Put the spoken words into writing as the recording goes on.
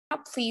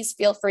please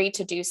feel free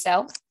to do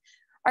so.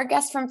 Our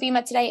guest from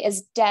FEMA today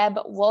is Deb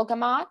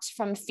Wolgamott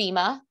from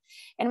FEMA.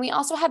 And we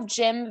also have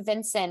Jim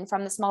Vinson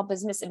from the Small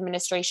Business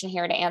Administration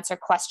here to answer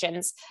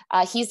questions.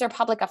 He's their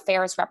public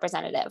affairs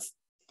representative.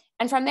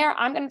 And from there,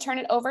 I'm going to turn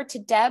it over to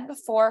Deb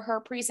for her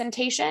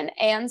presentation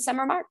and some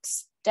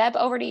remarks. Deb,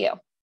 over to you.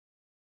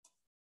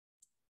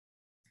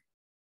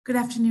 Good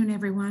afternoon,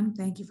 everyone.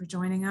 Thank you for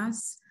joining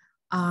us.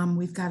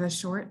 We've got a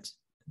short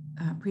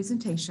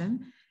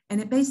presentation, and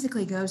it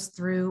basically goes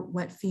through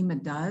what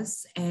FEMA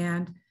does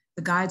and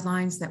the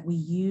guidelines that we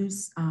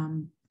use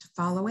to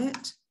follow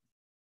it.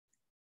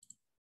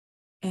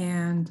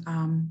 And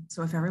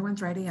so if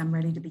everyone's ready, I'm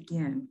ready to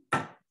begin.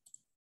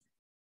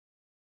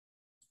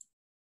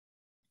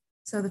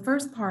 So the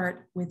first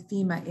part with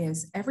FEMA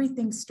is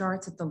everything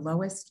starts at the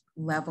lowest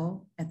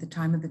level at the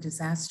time of the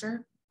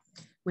disaster,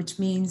 which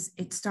means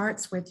it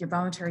starts with your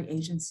voluntary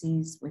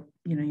agencies, with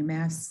your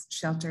mass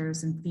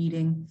shelters and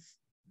feeding,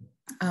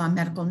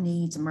 medical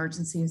needs,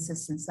 emergency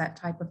assistance, that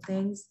type of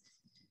things.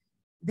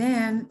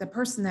 Then the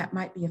person that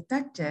might be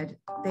affected,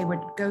 they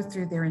would go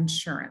through their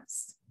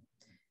insurance.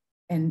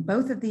 And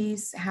both of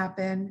these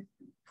happen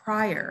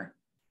prior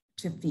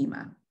to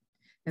FEMA.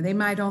 Now they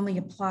might only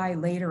apply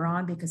later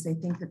on because they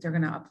think that they're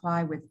going to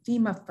apply with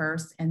FEMA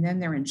first and then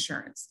their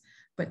insurance,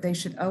 but they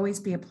should always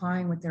be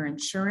applying with their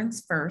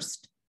insurance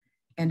first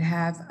and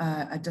have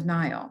a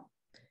denial.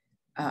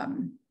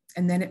 And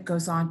then it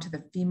goes on to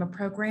the FEMA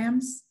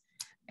programs,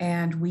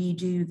 and we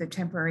do the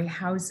temporary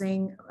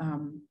housing,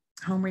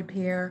 home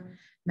repair,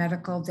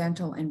 medical,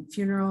 dental, and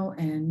funeral,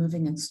 and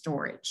moving and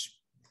storage.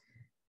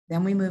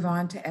 Then we move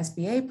on to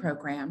SBA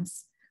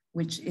programs,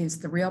 which is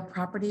the real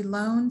property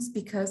loans,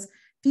 because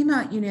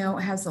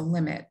FEMA, has a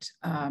limit.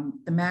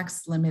 The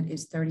max limit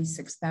is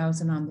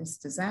 $36,000 on this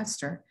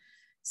disaster.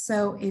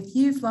 So if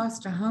you've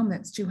lost a home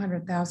that's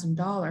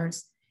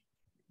 $200,000,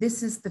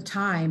 this is the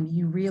time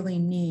you really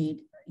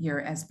need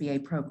your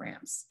SBA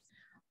programs,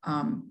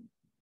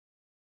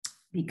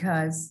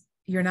 because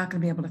you're not going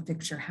to be able to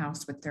fix your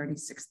house with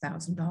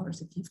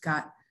 $36,000 if you've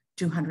got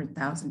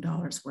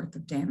 $200,000 worth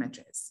of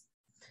damages.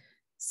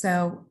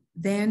 So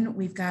then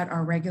we've got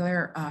our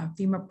regular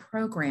FEMA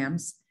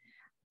programs,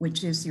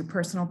 which is your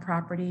personal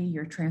property,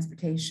 your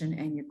transportation,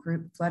 and your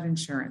group flood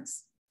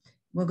insurance.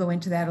 We'll go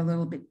into that a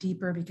little bit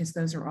deeper because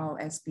those are all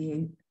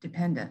SBA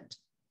dependent.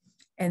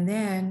 And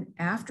then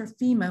after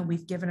FEMA,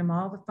 we've given them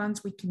all the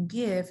funds we can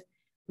give.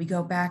 We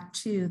go back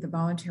to the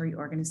voluntary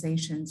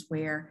organizations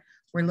where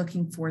we're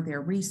looking for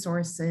their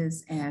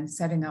resources and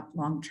setting up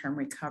long-term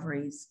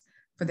recoveries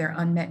for their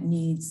unmet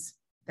needs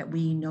that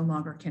we no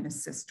longer can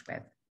assist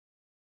with.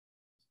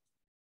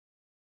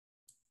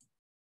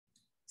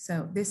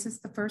 So this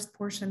is the first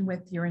portion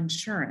with your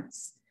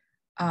insurance.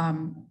 A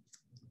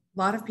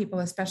lot of people,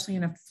 especially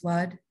in a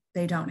flood,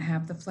 they don't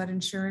have the flood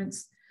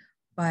insurance,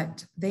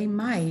 but they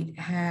might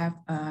have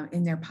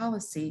in their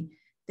policy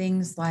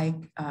things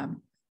like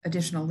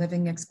additional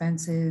living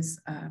expenses,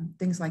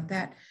 things like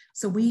that.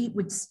 So we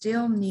would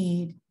still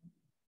need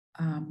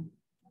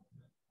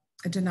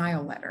a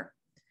denial letter.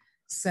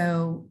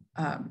 So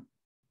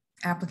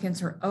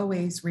applicants are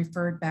always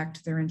referred back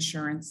to their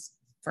insurance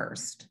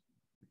first.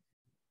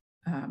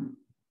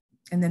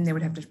 And then they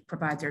would have to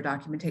provide their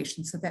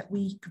documentation so that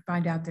we could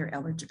find out their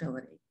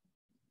eligibility.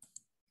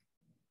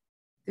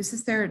 This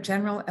is their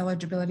general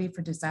eligibility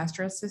for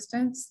disaster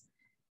assistance.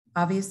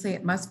 Obviously,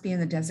 it must be in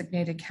the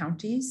designated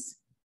counties,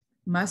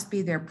 must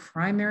be their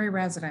primary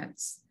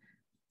residence.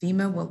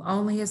 FEMA will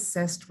only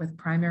assist with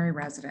primary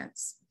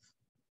residence.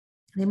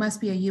 They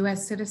must be a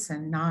US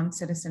citizen,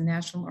 non-citizen,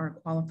 national, or a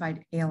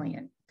qualified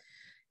alien.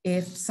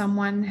 If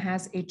someone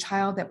has a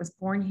child that was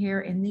born here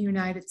in the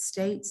United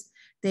States,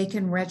 they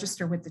can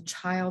register with the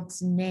child's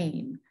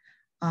name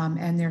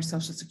and their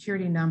social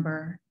security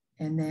number,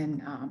 and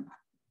then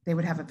they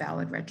would have a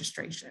valid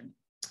registration.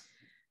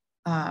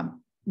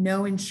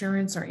 No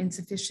insurance or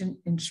insufficient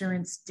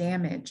insurance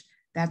damage.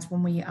 That's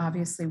when we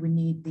obviously would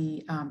need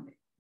the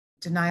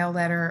denial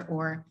letter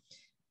or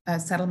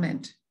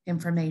settlement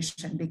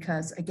information,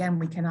 because again,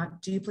 we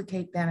cannot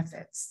duplicate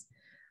benefits.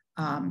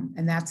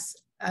 And that's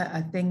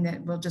a thing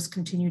that we'll just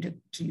continue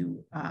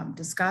to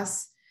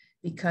discuss,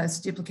 because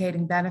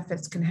duplicating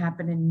benefits can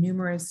happen in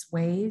numerous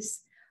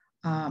ways,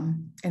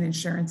 and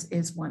insurance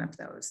is one of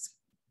those.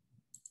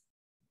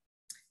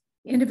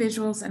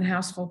 Individuals and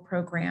household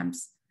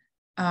programs.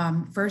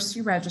 First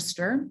you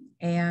register,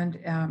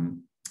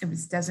 and it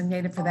was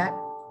designated for that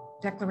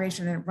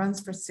declaration, and it runs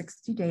for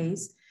 60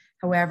 days.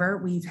 However,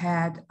 we've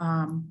had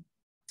an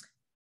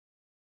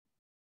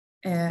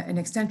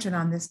extension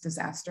on this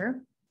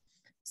disaster.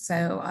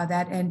 So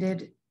that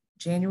ended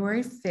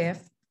January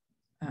 5th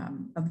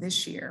of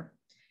this year.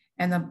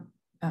 And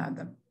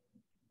the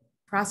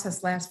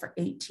process lasts for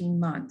 18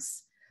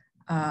 months.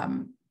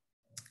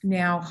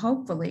 Now,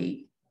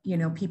 hopefully,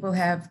 people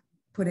have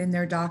put in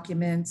their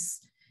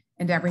documents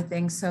and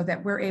everything so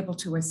that we're able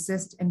to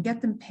assist and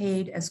get them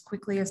paid as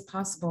quickly as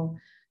possible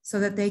so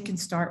that they can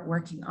start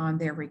working on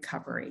their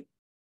recovery.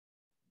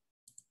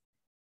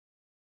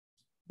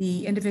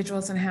 The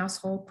individuals and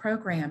household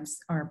programs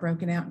are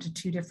broken out into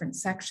two different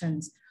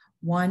sections.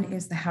 One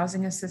is the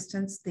housing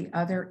assistance, the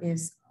other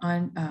is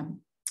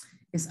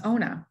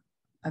ONA,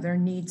 other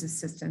needs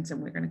assistance,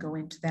 and we're going to go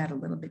into that a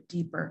little bit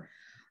deeper.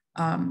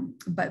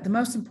 But the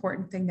most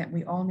important thing that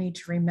we all need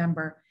to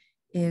remember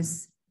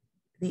is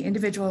the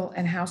individual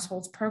and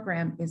households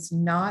program is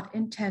not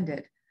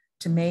intended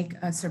to make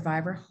a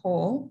survivor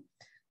whole,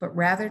 but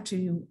rather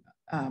to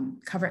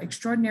cover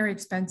extraordinary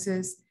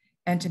expenses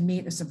and to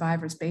meet a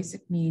survivor's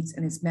basic needs,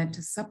 and is meant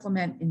to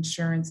supplement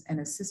insurance and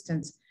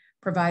assistance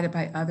provided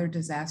by other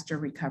disaster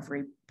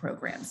recovery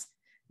programs.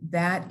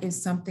 That is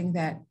something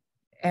that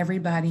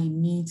everybody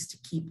needs to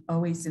keep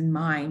always in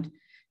mind,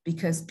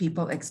 because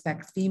people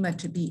expect FEMA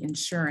to be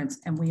insurance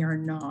and we are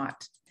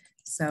not.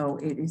 So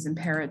it is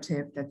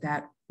imperative that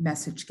that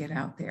message get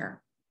out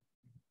there.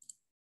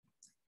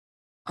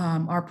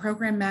 Our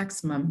program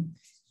maximum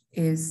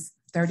is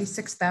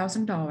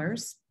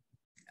 $36,000.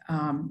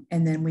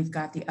 And then we've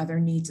got the other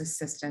needs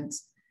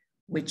assistance,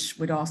 which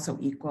would also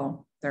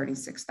equal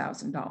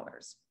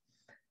 $36,000.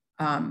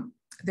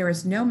 There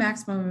is no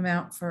maximum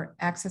amount for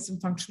access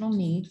and functional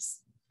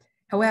needs.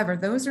 However,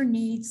 those are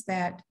needs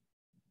that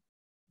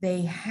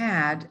they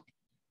had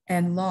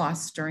and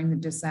lost during the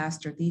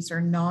disaster. These are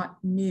not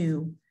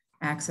new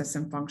access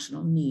and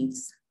functional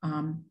needs.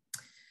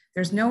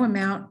 There's no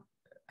amount,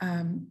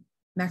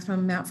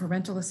 maximum amount for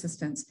rental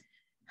assistance.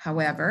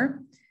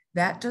 However,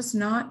 that does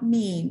not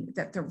mean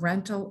that the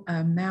rental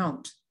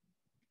amount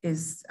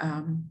is,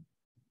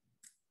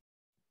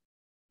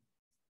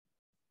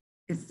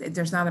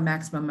 there's not a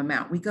maximum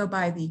amount. We go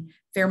by the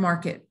fair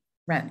market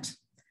rent.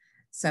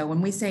 So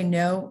when we say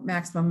no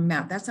maximum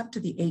amount, that's up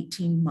to the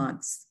 18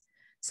 months.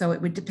 So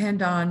it would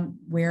depend on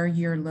where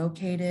you're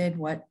located,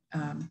 what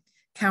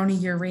county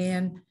you're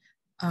in,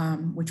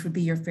 which would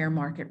be your fair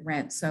market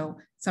rent. So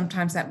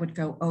sometimes that would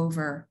go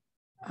over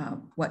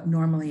what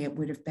normally it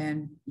would have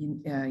been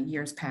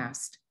years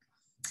past.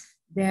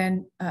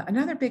 Then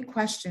another big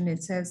question,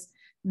 it says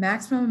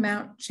maximum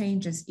amount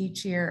changes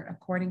each year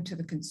according to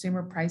the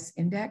consumer price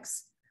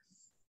index.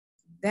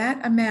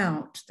 That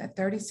amount, that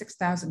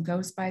 36,000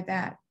 goes by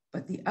that.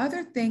 But the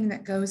other thing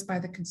that goes by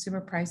the consumer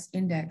price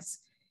index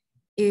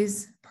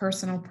is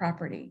personal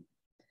property.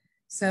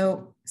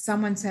 So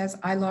someone says,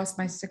 I lost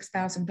my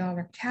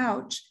 $6,000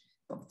 couch,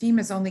 but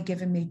FEMA's only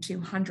given me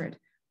 $200.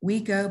 We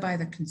go by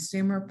the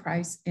consumer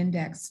price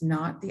index,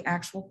 not the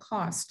actual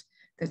cost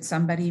that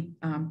somebody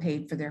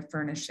paid for their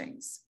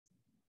furnishings.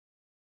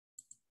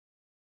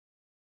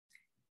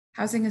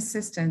 Housing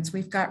assistance,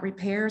 we've got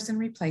repairs and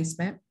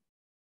replacement,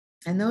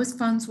 and those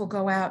funds will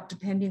go out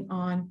depending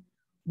on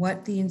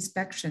what the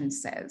inspection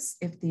says.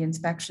 If the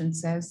inspection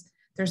says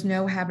there's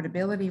no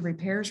habitability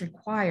repairs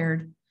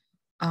required,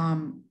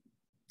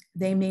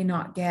 they may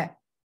not get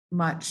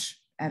much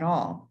at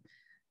all.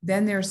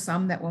 Then there's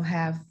some that will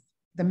have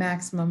the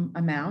maximum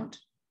amount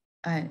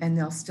and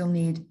they'll still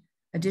need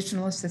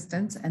additional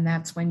assistance. And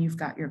that's when you've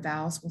got your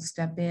VALs will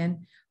step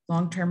in,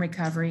 long-term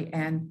recovery,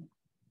 and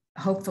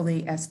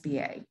hopefully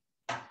SBA.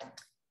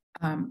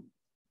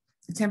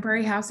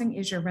 Temporary housing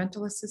is your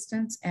rental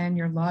assistance and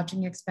your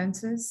lodging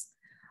expenses.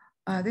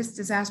 This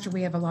disaster,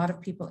 we have a lot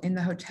of people in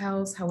the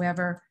hotels.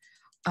 However,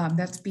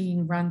 that's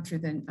being run through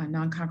the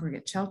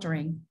non-congregate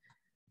sheltering.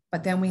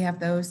 But then we have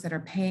those that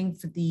are paying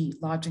for the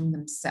lodging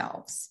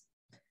themselves.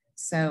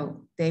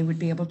 So they would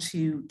be able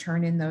to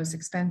turn in those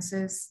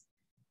expenses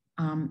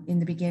in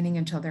the beginning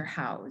until they're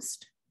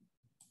housed.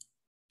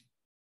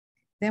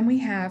 Then we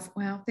have,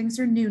 well, things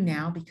are new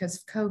now because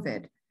of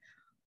COVID,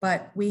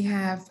 but we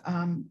have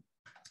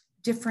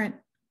different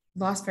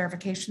loss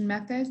verification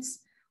methods.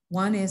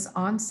 One is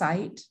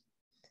on-site,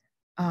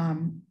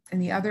 and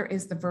the other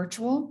is the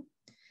virtual.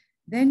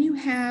 Then you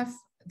have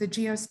the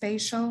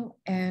geospatial,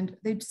 and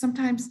they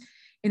sometimes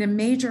in a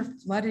major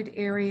flooded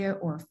area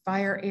or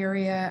fire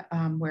area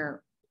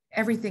where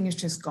everything is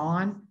just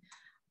gone,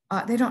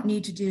 they don't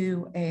need to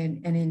do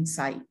an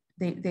insight.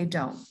 They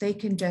don't. They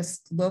can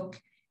just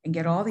look and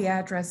get all the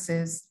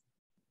addresses,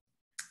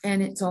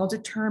 and it's all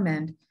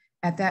determined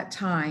at that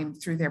time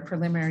through their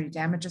preliminary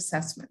damage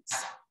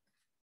assessments.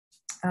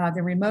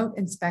 The remote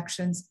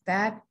inspections,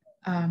 that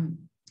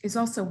is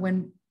also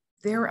when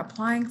they're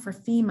applying for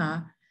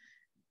FEMA,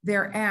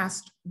 they're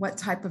asked what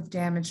type of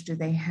damage do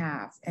they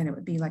have? And it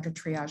would be like a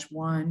triage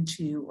 1,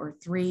 2, or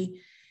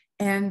 3.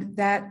 And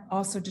that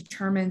also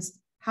determines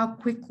how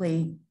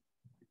quickly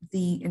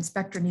the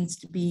inspector needs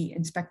to be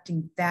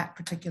inspecting that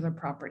particular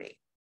property.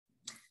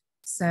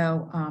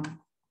 So,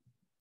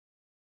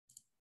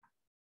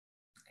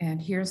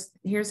 and here's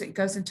it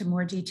goes into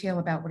more detail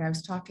about what I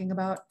was talking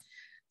about.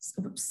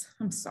 Oops,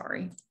 I'm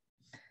sorry.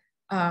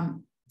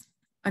 Under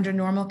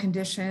normal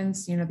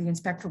conditions, the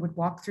inspector would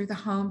walk through the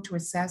home to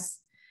assess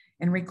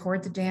and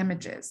record the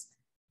damages.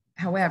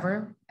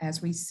 However,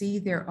 as we see,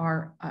 there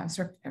are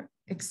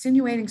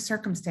extenuating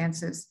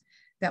circumstances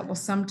that will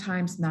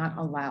sometimes not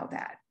allow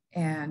that.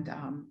 And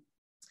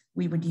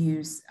we would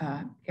use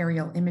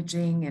aerial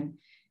imaging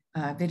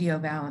and video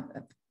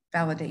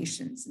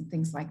validations and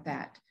things like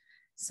that.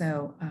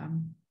 So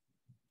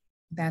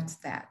that's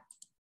that.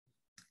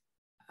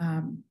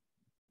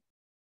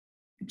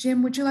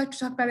 Jim, would you like to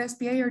talk about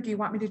SBA, or do you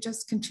want me to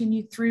just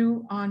continue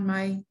through on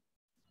my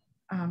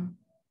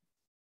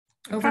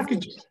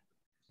overview?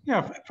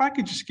 If I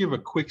could just give a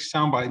quick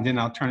soundbite, and then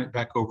I'll turn it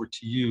back over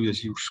to you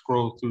as you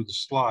scroll through the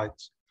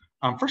slides.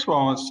 First of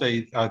all, I want to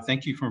say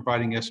thank you for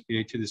inviting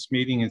SBA to this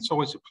meeting. It's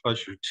always a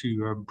pleasure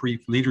to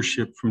brief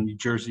leadership from New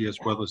Jersey, as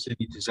well as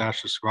any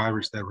disaster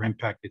survivors that were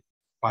impacted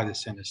by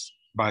this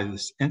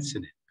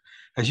incident.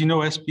 As you know,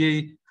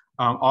 SBA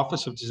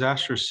Office of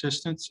Disaster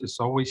Assistance is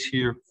always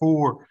here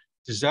for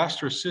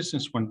disaster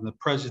assistance when the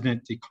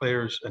president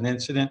declares an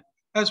incident,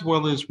 as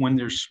well as when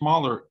there's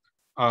smaller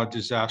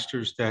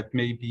disasters that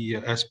maybe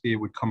SBA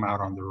would come out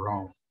on their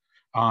own.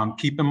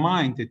 Keep in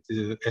mind that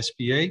the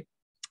SBA,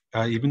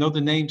 even though the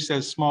name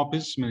says Small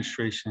Business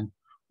Administration,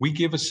 we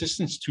give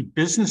assistance to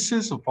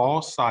businesses of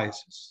all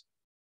sizes,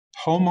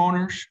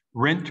 homeowners,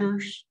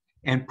 renters,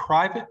 and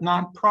private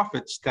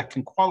nonprofits that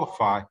can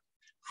qualify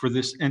for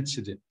this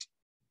incident.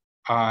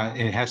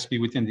 It has to be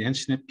within the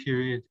incident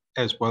period,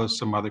 as well as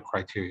some other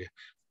criteria.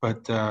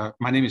 But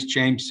my name is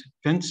James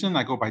Vinson.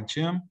 I go by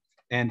Jim,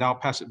 and I'll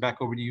pass it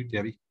back over to you,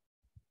 Debbie.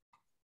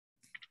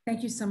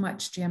 Thank you so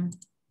much, Jim.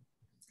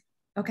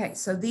 Okay,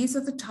 so these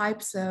are the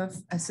types of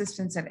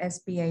assistance that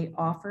SBA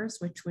offers,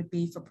 which would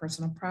be for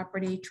personal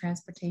property,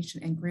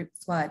 transportation, and group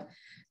flood.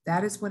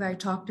 That is what I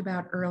talked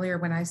about earlier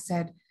when I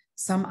said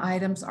some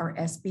items are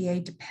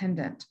SBA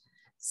dependent.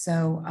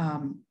 So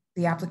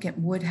the applicant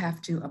would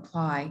have to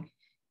apply,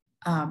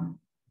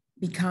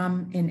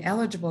 become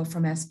ineligible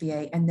from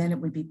SBA, and then it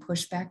would be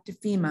pushed back to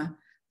FEMA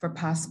for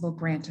possible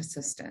grant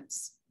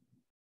assistance.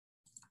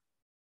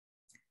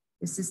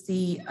 This is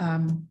the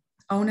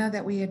ONA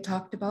that we had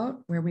talked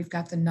about, where we've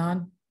got the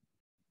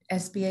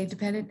non-SBA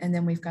dependent, and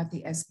then we've got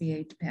the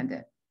SBA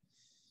dependent.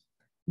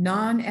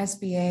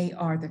 Non-SBA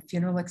are the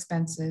funeral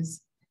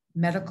expenses,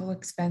 medical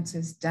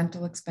expenses,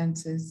 dental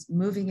expenses,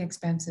 moving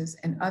expenses,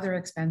 and other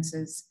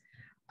expenses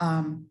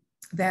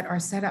that are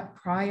set up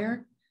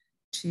prior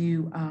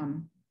to,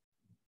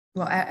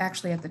 well,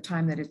 actually at the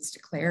time that it's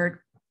declared.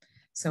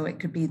 So it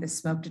could be the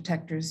smoke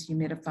detectors,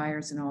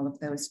 humidifiers, and all of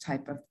those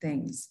type of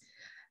things.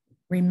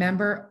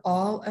 Remember,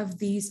 all of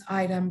these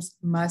items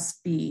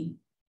must be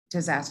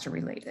disaster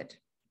related.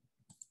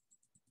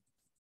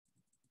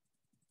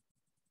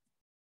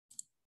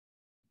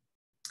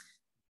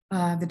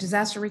 The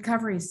disaster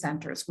recovery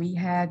centers, we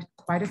had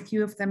quite a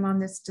few of them on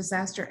this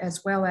disaster,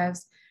 as well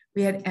as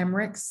we had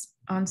MRICs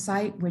on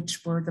site,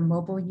 which were the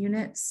mobile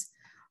units,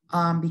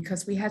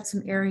 because we had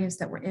some areas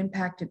that were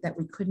impacted that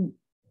we couldn't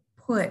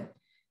put,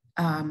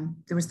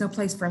 there was no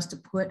place for us to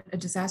put a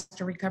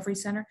disaster recovery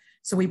center.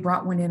 So we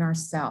brought one in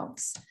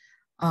ourselves.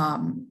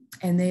 And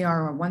they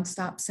are a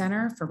one-stop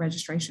center for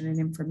registration and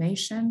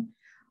information.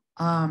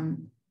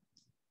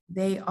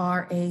 They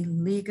are a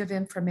league of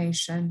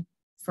information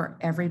for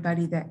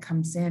everybody that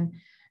comes in.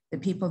 The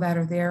people that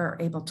are there are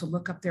able to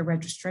look up their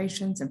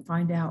registrations and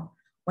find out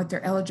what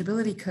their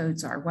eligibility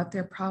codes are, what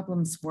their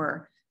problems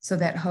were, so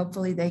that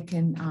hopefully they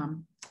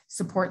can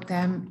support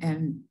them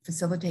and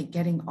facilitate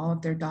getting all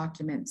of their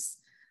documents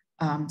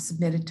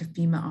submitted to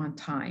FEMA on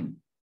time.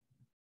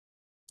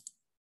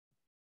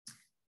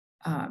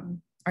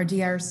 Our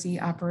DRC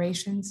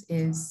operations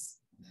is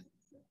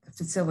the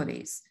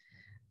facilities.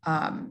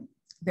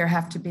 They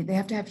have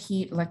to have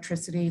heat,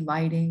 electricity,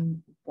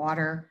 lighting,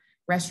 water,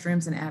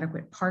 restrooms, and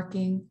adequate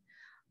parking,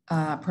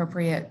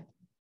 appropriate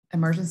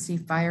emergency,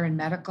 fire, and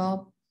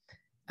medical.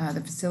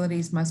 The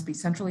facilities must be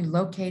centrally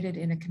located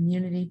in a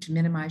community to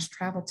minimize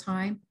travel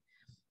time.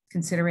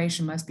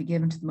 Consideration must be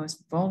given to the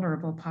most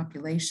vulnerable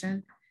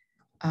population.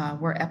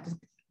 Where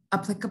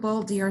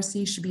applicable,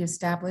 DRC should be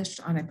established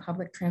on a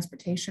public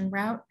transportation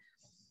route.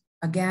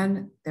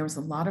 Again, there was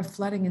a lot of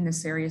flooding in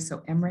this area, so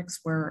MRICs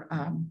were,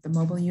 the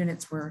mobile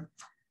units were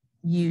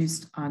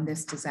used on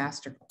this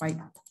disaster quite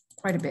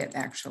a bit,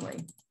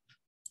 actually.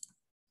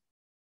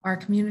 Our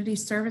community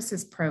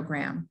services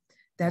program,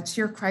 that's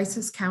your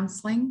crisis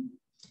counseling,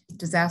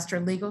 disaster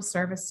legal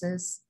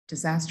services,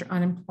 disaster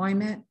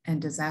unemployment,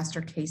 and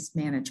disaster case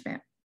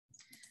management.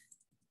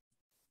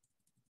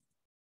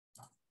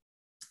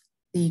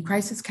 The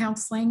crisis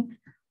counseling,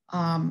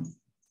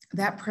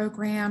 that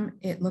program,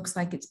 it looks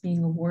like it's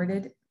being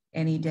awarded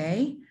any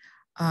day.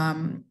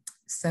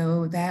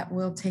 So that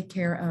will take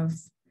care of,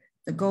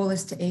 the goal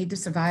is to aid the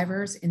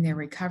survivors in their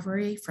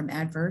recovery from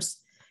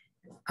adverse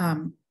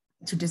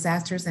to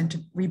disasters and to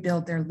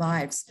rebuild their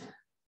lives.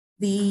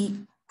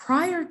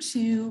 Prior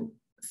to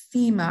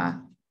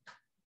FEMA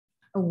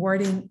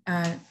awarding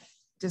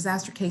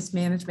disaster case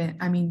management,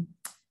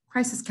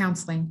 crisis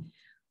counseling,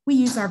 we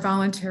use our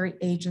voluntary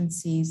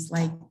agencies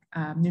like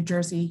New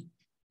Jersey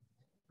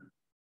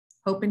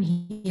Hope and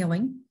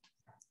Healing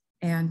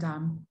and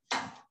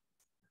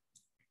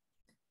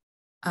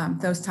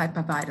those type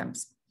of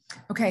items.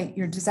 Okay,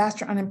 your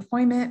disaster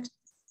unemployment,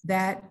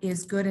 that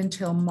is good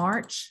until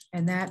March,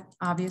 and that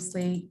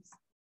obviously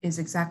is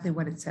exactly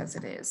what it says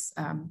it is,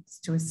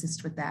 to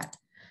assist with that.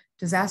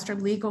 Disaster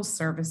legal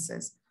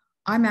services.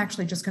 I'm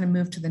actually just going to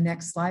move to the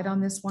next slide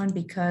on this one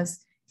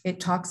because It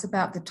talks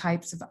about the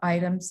types of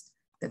items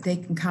that they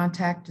can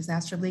contact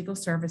Disaster Legal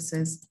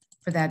Services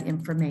for that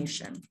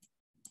information.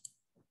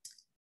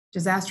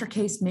 Disaster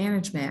case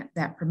management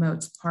that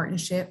promotes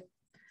partnership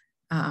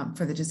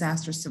for the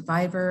disaster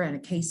survivor and a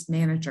case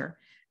manager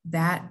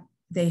that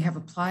they have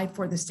applied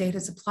for. The state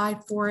has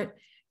applied for it,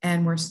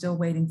 and we're still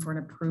waiting for an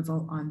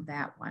approval on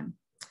that one.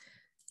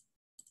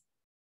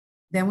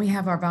 Then we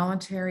have our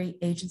voluntary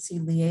agency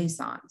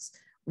liaisons.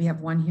 We have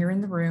one here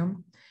in the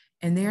room,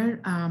 and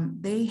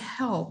they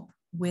help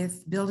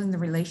with building the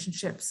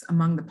relationships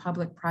among the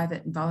public,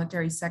 private, and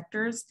voluntary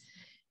sectors.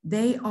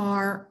 They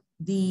are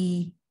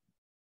the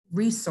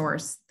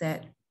resource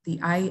that the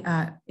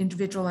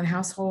individual and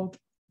household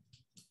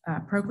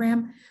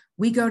program,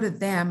 we go to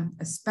them,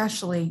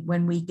 especially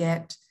when we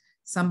get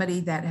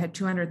somebody that had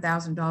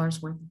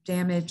 $200,000 worth of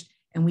damage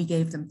and we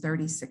gave them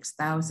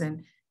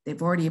 $36,000.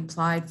 They've already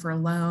applied for a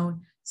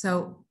loan.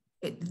 So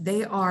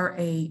they are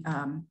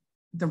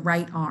the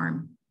right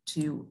arm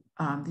to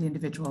the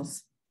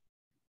individuals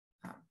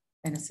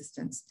and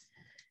assistance.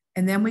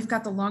 And then we've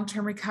got the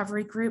long-term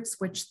recovery groups,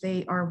 which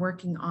they are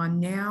working on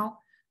now.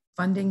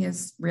 Funding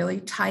is really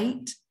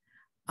tight,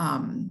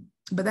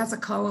 but that's a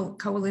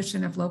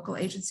coalition of local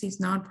agencies,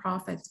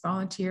 nonprofits,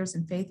 volunteers,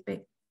 and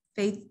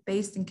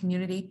faith-based and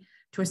community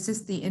to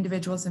assist the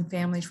individuals and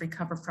families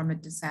recover from a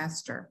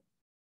disaster.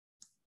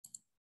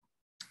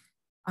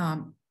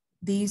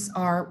 These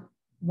are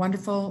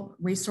wonderful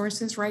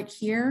resources right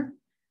here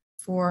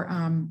for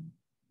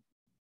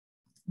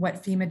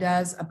what FEMA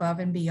does above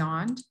and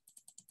beyond.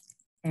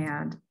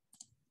 And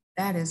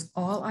that is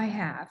all I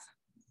have.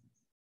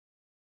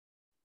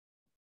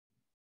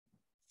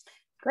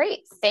 Great.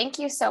 Thank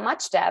you so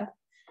much, Deb.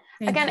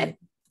 Again,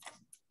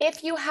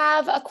 if you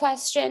have a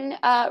question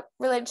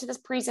related to this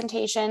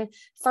presentation,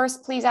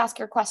 first, please ask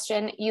your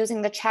question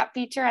using the chat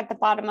feature at the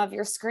bottom of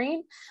your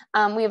screen.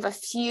 We have a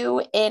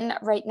few in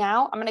right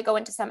now. I'm going to go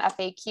into some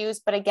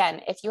FAQs, but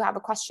again, if you have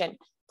a question,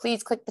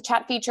 please click the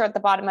chat feature at the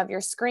bottom of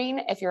your screen.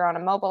 If you're on a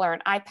mobile or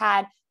an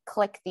iPad,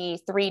 click the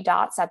 3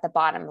 dots at the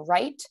bottom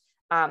right,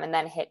 and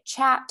then hit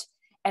chat.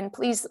 And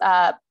please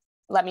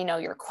let me know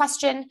your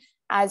question,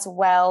 as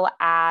well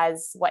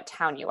as what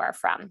town you are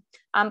from.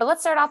 But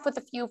let's start off with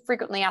a few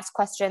frequently asked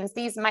questions.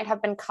 These might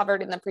have been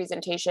covered in the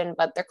presentation,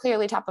 but they're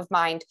clearly top of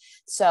mind.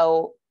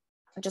 So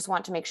I just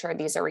want to make sure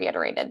these are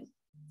reiterated.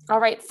 All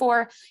right,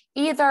 for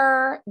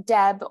either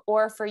Deb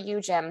or for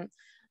you, Jim,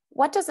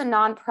 what does a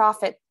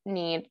nonprofit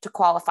need to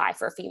qualify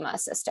for FEMA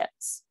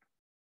assistance?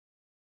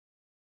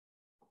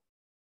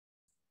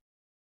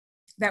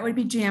 That would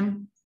be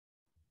Jim.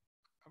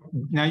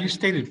 Now you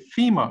stated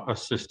FEMA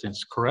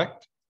assistance,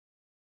 correct?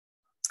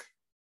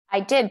 I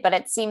did, but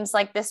it seems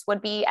like this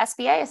would be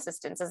SBA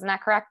assistance. Isn't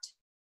that correct?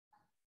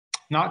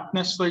 Not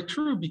necessarily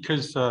true,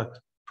 because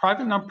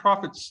private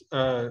nonprofits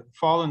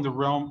fall in the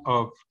realm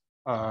of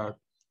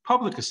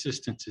public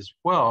assistance as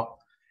well,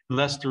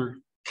 unless they're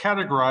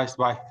categorized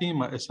by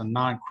FEMA as a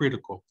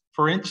non-critical.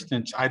 For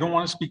instance, I don't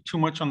want to speak too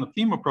much on the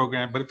FEMA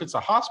program, but if it's a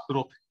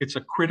hospital, it's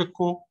a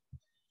critical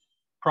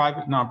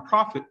private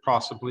nonprofit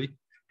possibly,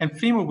 and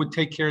FEMA would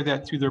take care of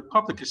that through their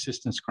public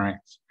assistance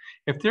grants.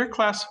 If they're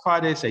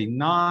classified as a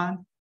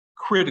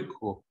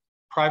non-critical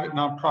private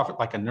nonprofit,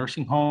 like a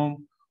nursing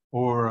home,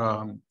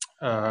 or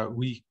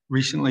we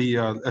recently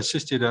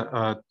assisted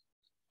a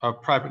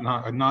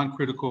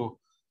non-critical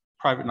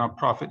private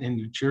nonprofit in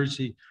New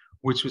Jersey,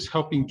 which was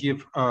helping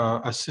give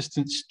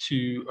assistance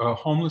to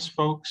homeless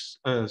folks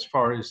as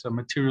far as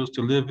materials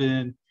to live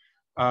in,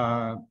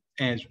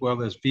 as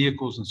well as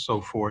vehicles and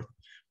so forth.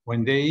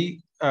 When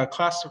they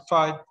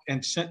classified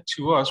and sent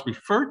to us,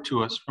 referred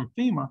to us from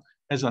FEMA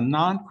as a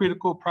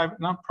non-critical private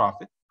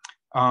nonprofit,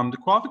 the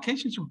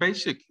qualifications are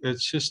basic.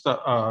 It's just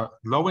a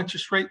low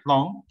interest rate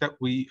loan that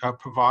we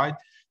provide.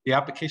 The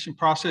application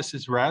process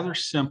is rather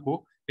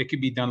simple. It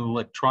can be done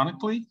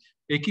electronically.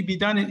 It can be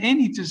done in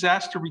any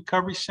disaster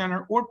recovery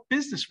center or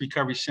business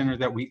recovery center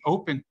that we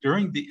opened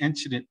during the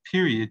incident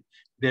period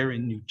there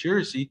in New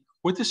Jersey,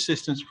 with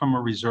assistance from a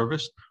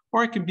reservist,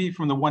 or it can be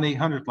from the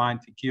 1-800 line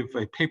to give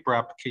a paper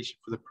application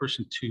for the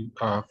person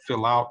to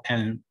fill out,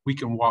 and we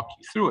can walk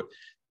you through it.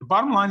 The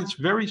bottom line, it's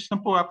very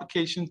simple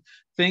application,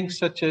 things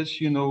such as,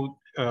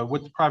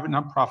 what the private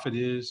nonprofit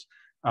is,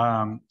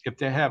 if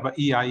they have an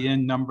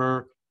EIN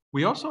number.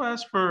 We also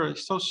ask for a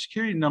social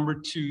security number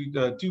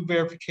to do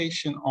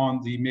verification on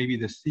maybe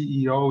the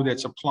CEO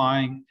that's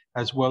applying,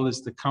 as well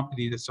as the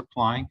company that's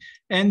applying.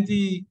 And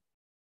the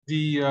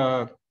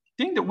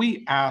thing that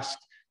we ask,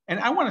 and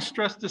I want to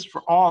stress this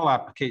for all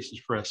applications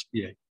for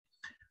SBA.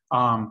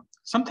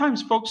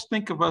 Sometimes folks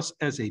think of us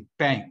as a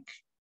bank,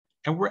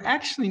 and we're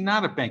actually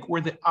not a bank.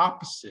 We're the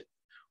opposite.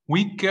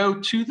 We go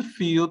to the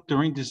field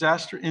during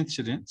disaster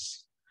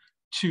incidents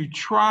to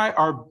try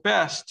our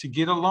best to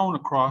get a loan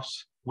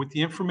across with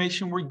the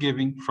information we're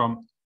given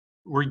from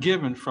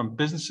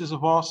businesses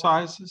of all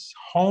sizes,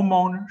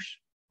 homeowners,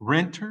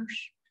 renters,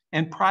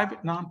 and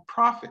private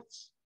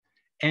nonprofits.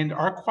 And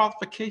our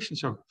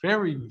qualifications are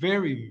very,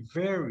 very,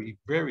 very,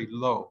 very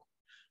low.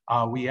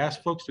 We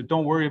ask folks to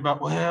don't worry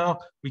about,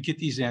 well, we get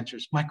these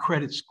answers. My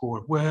credit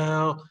score.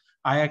 Well,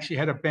 I actually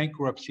had a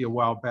bankruptcy a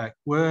while back.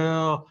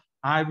 Well,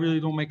 I really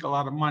don't make a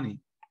lot of money.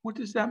 What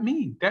does that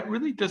mean? That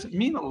really doesn't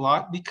mean a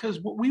lot,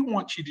 because what we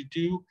want you to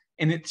do,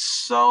 and it's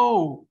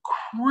so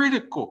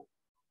critical,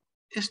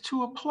 is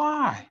to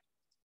apply.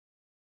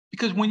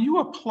 Because when you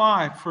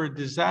apply for a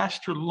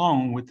disaster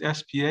loan with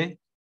SBA,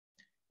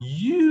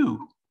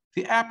 you,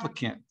 the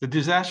applicant, the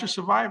disaster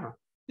survivor,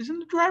 is in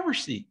the driver's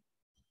seat.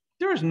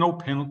 There is no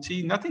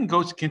penalty. Nothing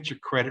goes against your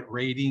credit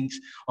ratings.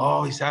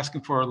 Oh, he's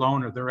asking for a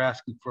loan, or they're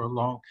asking for a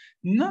loan.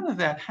 None of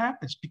that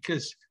happens,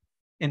 because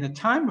in a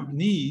time of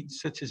need,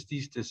 such as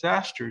these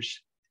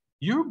disasters,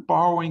 you're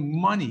borrowing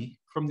money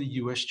from the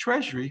US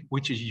Treasury,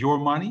 which is your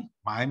money,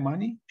 my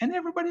money, and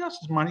everybody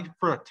else's money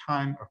for a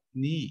time of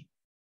need.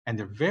 And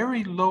they're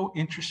very low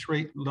interest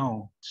rate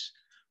loans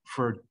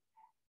for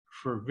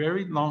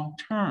very long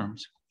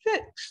terms,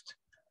 fixed.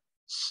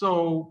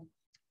 So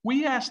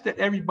we ask that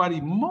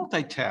everybody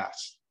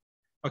multitask,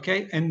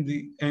 okay? And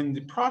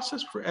the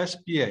process for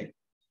SBA,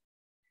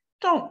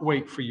 don't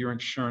wait for your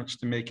insurance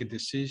to make a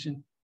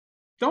decision.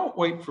 Don't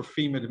wait for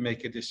FEMA to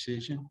make a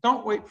decision.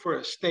 Don't wait for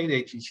a state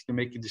agency to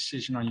make a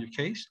decision on your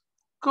case.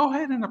 Go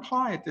ahead and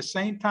apply at the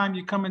same time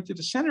you come into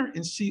the center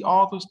and see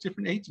all those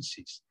different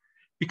agencies.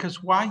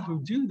 Because while you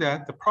do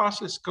that, the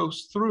process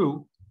goes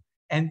through.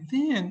 And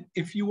then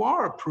if you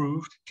are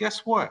approved, guess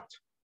what?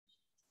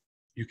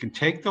 You can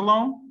take the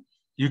loan,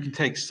 you can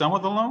take some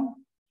of the loan,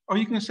 or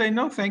you can say,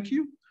 no, thank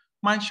you.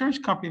 My insurance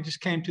company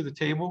just came to the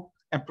table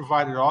and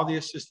provided all the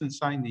assistance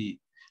I need.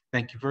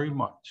 Thank you very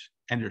much.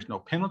 And there's no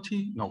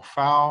penalty, no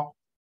foul,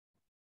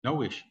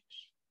 no issues.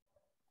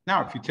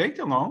 Now, if you take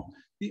the loan,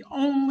 the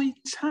only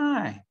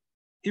time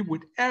it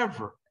would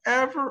ever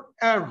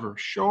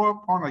show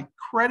up on a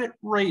credit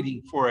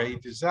rating for a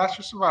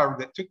disaster survivor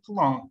that took the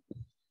loan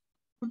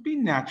would be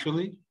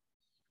naturally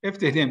if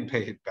they didn't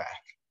pay it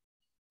back.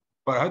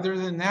 But other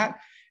than that,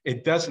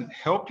 it doesn't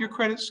help your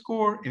credit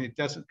score, and it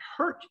doesn't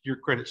hurt your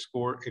credit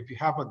score if you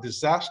have a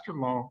disaster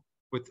loan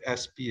with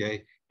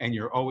SBA and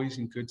you're always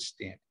in good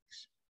standings.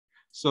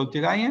 So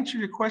did I answer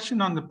your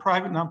question on the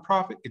private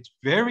nonprofit? It's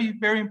very,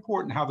 very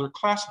important how they're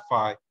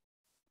classified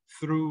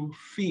through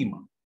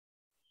FEMA.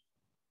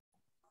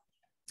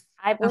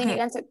 I believe you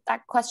answered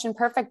that question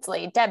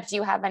perfectly. Deb, do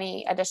you have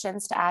any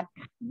additions to add?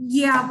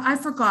 Yeah, I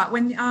forgot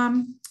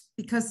when,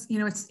 because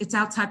it's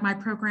outside my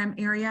program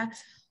area,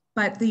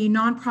 but the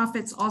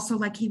nonprofits also,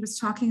 like he was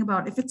talking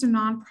about, if it's a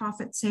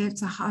nonprofit, say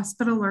it's a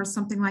hospital or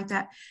something like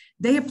that,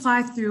 they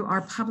apply through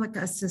our public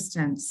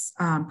assistance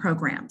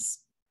programs.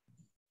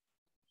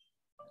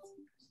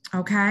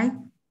 Okay.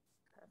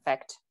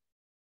 Perfect.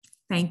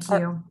 Thank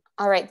you.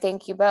 All right.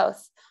 Thank you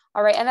both.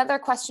 All right. Another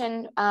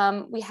question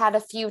we had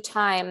a few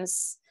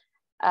times.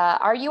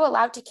 Are you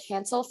allowed to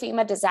cancel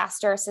FEMA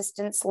disaster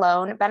assistance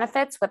loan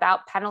benefits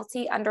without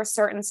penalty under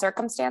certain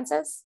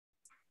circumstances?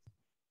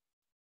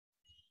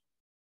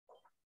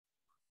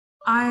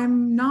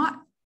 I'm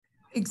not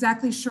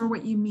exactly sure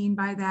what you mean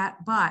by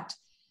that, but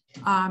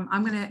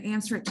I'm going to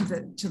answer it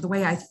to the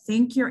way I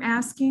think you're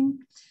asking.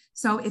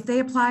 So if they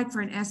applied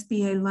for an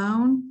SBA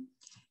loan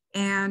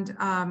and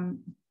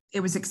it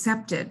was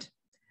accepted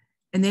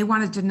and they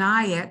want to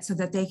deny it so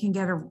that they can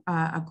get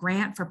a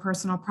grant for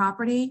personal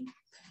property,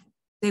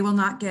 they will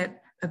not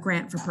get a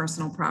grant for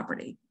personal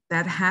property.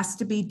 That has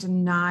to be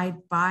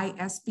denied by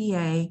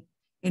SBA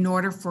in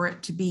order for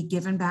it to be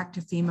given back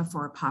to FEMA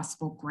for a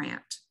possible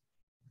grant.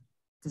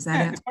 Does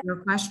that answer your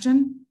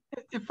question?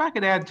 If I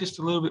could add just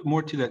a little bit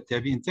more to that,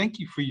 Debbie, and thank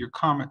you for your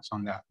comments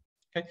on that,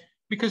 okay?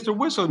 Because there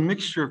was a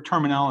mixture of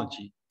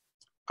terminology.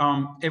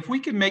 If we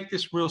can make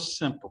this real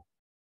simple,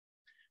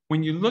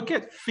 when you look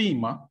at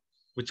FEMA,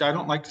 which I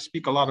don't like to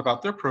speak a lot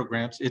about their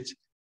programs,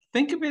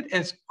 think of it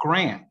as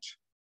grant,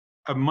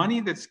 of money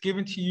that's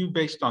given to you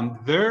based on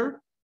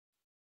their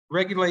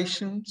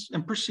regulations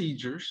and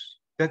procedures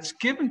that's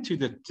given to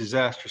the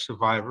disaster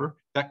survivor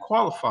that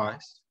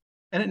qualifies,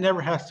 and it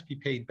never has to be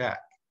paid back.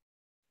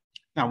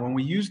 Now, when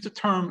we use the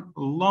term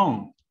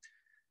loan,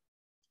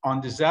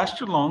 on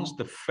disaster loans,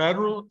 the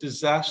Federal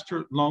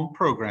Disaster Loan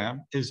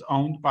Program is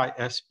owned by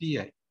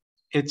SBA.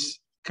 It's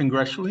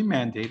congressionally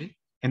mandated,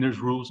 and there's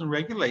rules and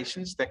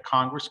regulations that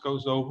Congress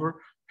goes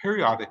over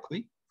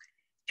periodically.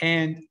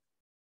 And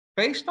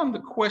based on the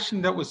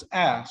question that was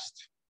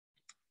asked,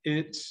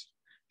 it's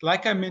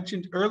like I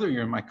mentioned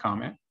earlier in my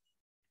comment,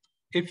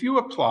 if you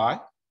apply,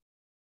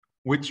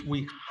 which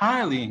we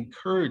highly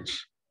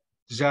encourage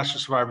disaster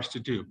survivors to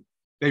do,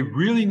 they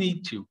really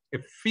need to.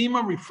 If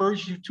FEMA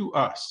refers you to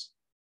us,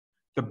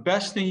 the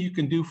best thing you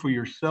can do for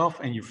yourself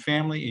and your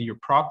family and your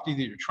property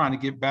that you're trying to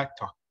get back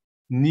to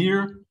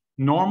near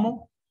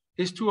normal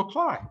is to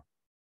apply.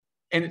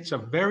 And it's a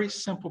very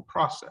simple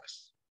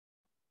process.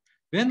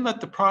 Then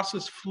let the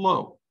process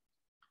flow.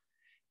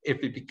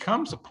 If it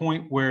becomes a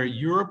point where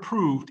you're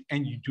approved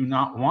and you do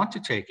not want to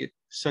take it,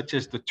 such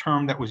as the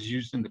term that was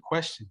used in the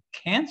question,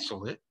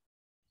 cancel it,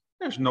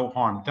 there's no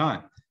harm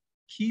done.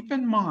 Keep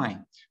in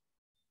mind,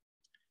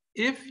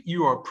 if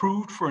you are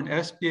approved for an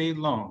SBA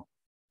loan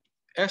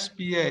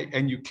SBA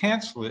and you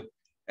cancel it,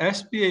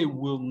 SBA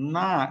will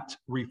not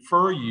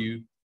refer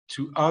you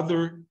to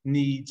other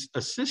needs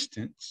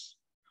assistance,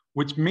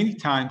 which many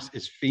times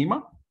is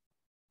FEMA,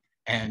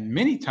 and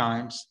many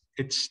times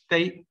it's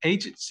state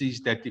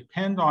agencies that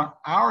depend on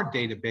our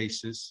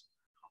databases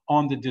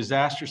on the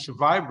disaster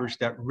survivors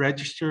that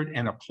registered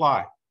and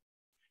applied.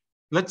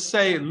 Let's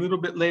say a little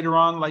bit later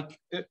on, like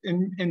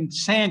in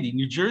Sandy,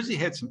 New Jersey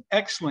had some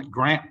excellent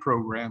grant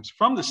programs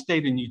from the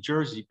state of New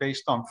Jersey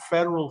based on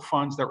federal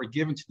funds that were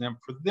given to them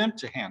for them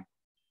to handle.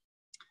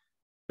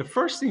 The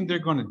first thing they're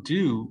going to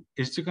do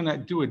is they're going to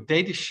do a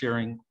data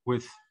sharing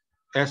with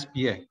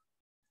SBA.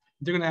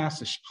 They're going to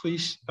ask us,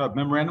 please,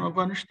 memorandum of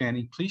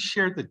understanding, please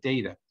share the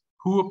data.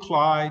 Who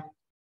applied,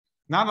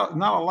 not a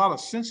lot of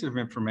sensitive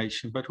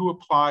information, but who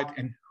applied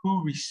and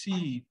who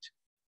received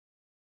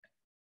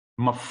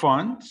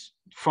funds,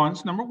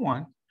 number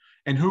one,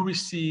 and who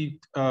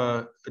received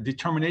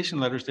determination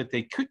letters that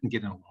they couldn't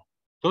get a loan.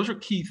 Those are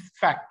key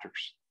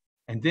factors.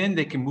 And then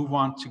they can move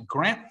on to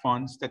grant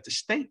funds that the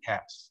state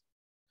has.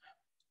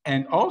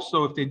 And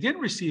also, if they did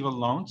receive a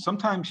loan,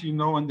 sometimes, you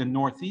know, in the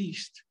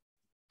Northeast,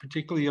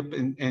 particularly up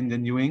in the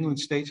New England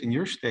states, in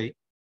your state,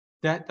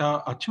 that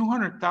a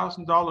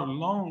 $200,000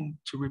 loan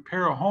to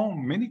repair a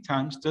home many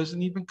times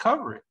doesn't even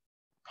cover it.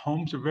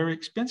 Homes are very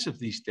expensive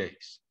these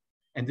days,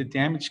 and the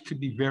damage could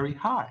be very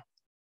high.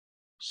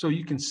 So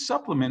you can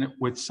supplement it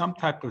with some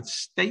type of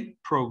state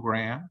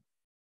program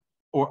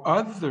or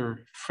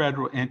other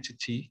federal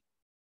entity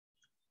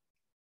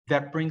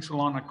that brings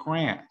along a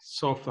grant.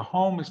 So if the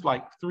home is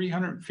like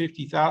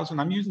 $350,000,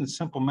 I'm using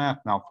simple math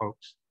now,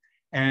 folks,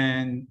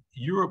 and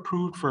you're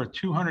approved for a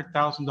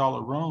 $200,000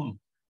 loan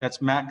that's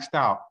maxed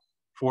out,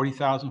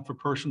 $40,000 for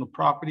personal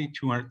property,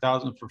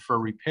 $200,000 for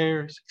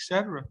repairs, et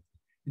cetera.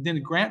 And then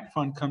the grant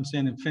fund comes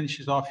in and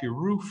finishes off your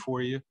roof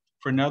for you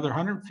for another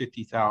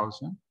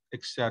 $150,000, et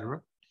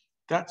cetera.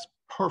 That's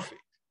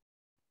perfect.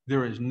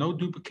 There is no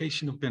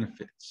duplication of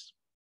benefits.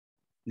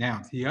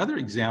 Now, the other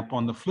example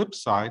on the flip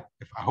side,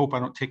 I hope I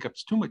don't take up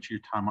too much of your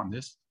time on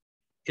this,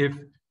 if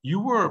you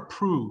were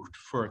approved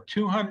for a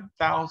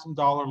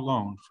 $200,000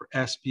 loan for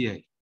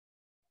SBA,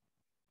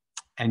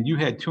 and you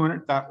had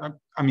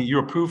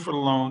you're approved for the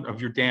loan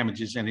of your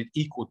damages and it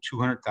equaled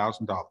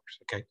 $200,000,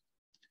 okay?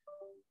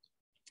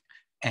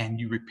 And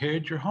you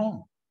repaired your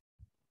home.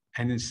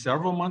 And then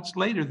several months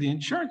later, the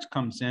insurance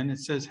comes in and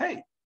says,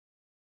 hey,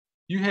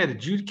 you had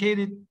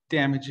adjudicated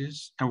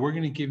damages and we're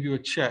going to give you a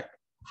check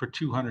for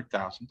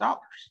 $200,000.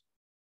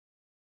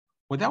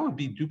 Well, that would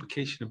be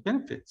duplication of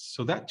benefits.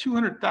 So that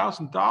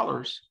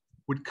 $200,000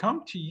 would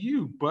come to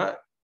you, but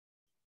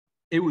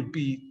it would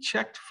be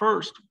checked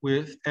first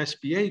with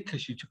SBA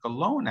because you took a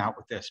loan out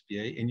with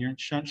SBA and your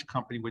insurance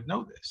company would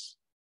know this.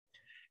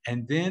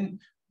 And then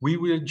we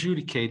would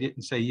adjudicate it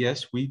and say,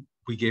 yes, we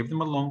gave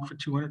them a loan for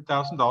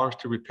 $200,000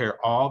 to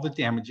repair all the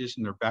damages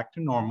and they're back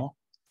to normal.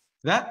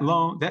 That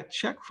loan, that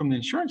check from the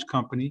insurance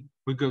company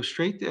would go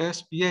straight to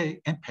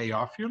SBA and pay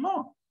off your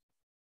loan.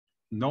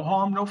 No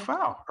harm, no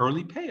foul,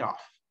 early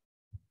payoff.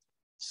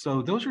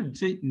 So those are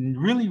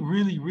really,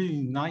 really,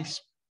 really nice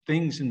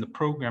things in the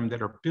program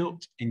that are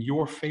built in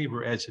your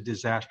favor as a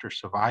disaster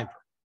survivor.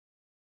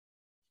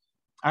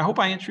 I hope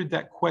I answered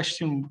that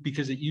question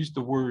because it used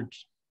the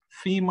words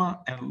FEMA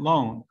and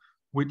loan,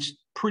 which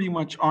pretty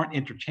much aren't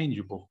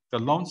interchangeable. The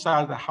loan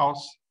side of the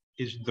house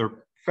is their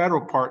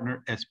federal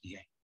partner, SBA.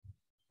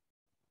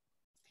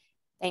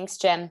 Thanks,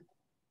 Jim.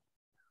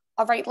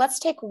 All right, let's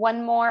take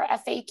one more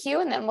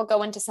FAQ and then we'll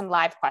go into some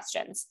live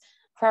questions.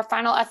 For our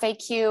final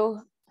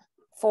FAQ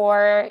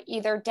for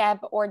either Deb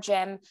or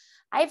Jim,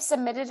 I've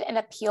submitted an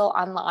appeal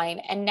online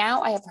and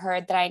now I have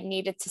heard that I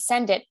needed to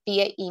send it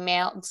via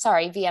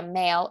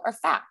mail or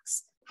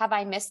fax. Have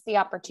I missed the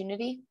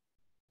opportunity?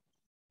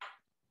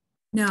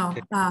 No,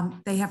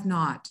 they have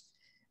not.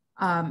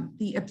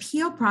 The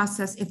appeal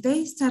process, if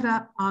they set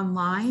up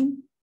online,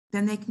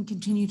 then they can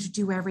continue to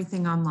do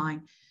everything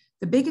online.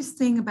 The biggest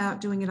thing about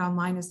doing it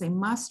online is they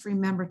must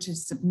remember to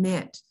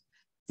submit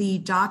the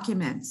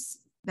documents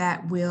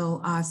that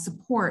will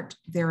support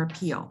their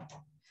appeal.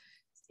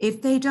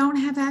 If they don't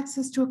have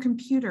access to a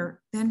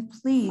computer, then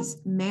please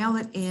mail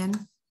it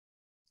in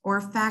or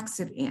fax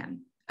it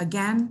in.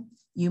 Again,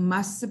 you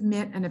must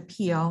submit an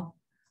appeal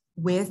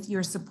with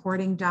your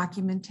supporting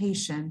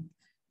documentation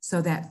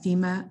so that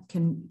FEMA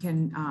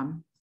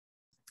can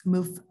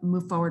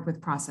move forward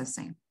with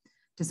processing.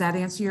 Does that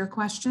answer your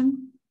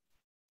question?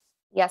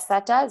 Yes,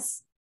 that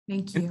does.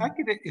 Thank you.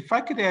 If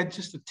I could add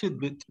just a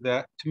tidbit to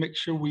that to make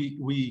sure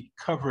we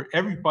cover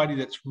everybody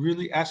that's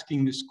really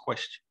asking this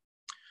question.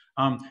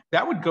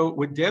 That would go,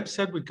 what Deb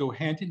said would go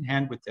hand in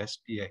hand with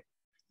SBA.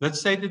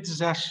 Let's say the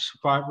disaster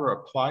survivor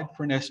applied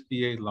for an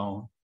SBA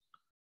loan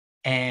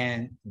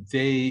and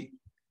they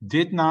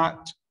did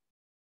not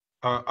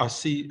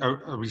receive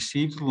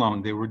the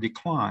loan, they were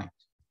declined.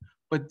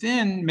 But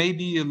then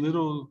maybe a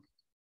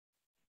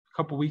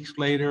couple weeks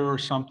later or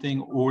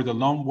something, or the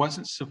loan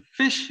wasn't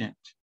sufficient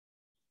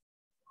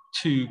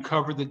to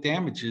cover the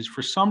damages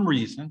for some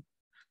reason,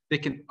 they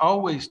can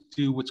always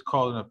do what's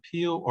called an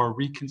appeal or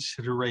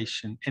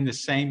reconsideration in the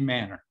same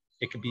manner.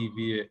 It could be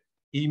via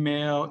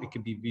email, it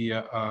could be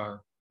via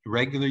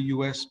regular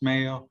US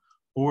mail,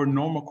 or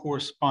normal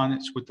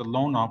correspondence with the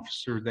loan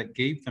officer that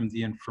gave them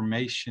the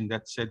information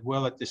that said,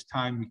 well, at this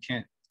time, we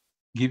can't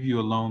give you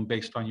a loan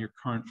based on your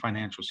current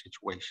financial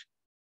situation.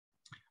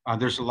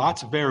 There's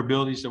lots of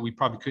variabilities that we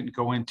probably couldn't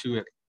go into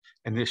it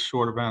in this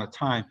short amount of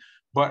time,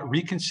 but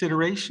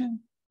reconsideration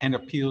and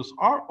appeals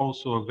are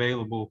also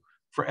available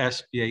for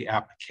SBA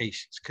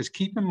applications. Because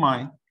keep in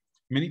mind,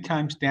 many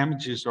times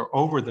damages are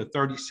over the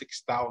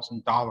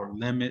 $36,000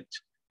 limit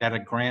that a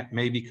grant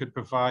maybe could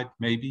provide,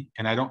 maybe,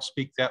 and I don't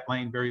speak that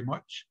lane very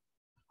much.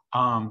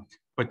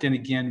 But then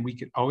again, we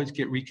could always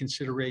get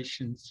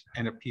reconsiderations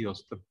and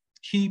appeals. The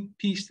key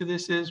piece to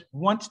this is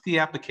once the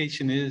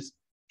application is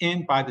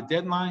in by the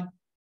deadline,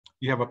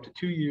 you have up to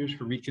 2 years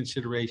for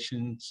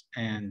reconsiderations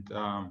and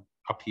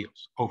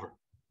appeals. Over.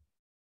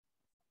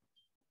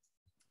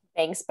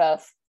 Thanks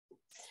both.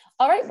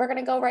 All right, we're going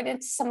to go right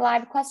into some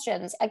live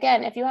questions.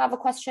 Again, if you have a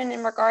question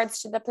in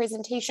regards to the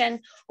presentation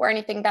or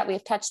anything that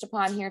we've touched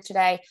upon here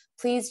today,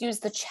 please use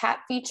the chat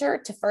feature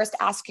to first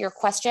ask your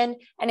question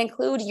and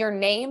include your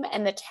name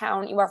and the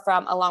town you are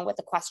from along with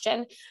the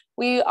question.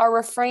 We are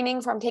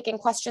refraining from taking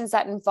questions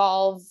that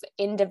involve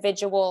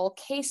individual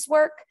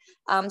casework.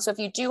 So if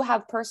you do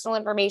have personal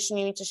information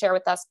you need to share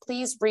with us,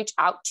 please reach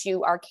out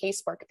to our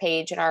casework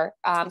page and our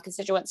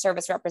constituent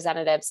service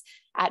representatives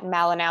at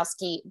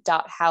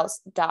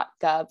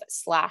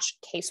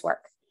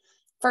malinowski.house.gov/casework.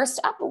 First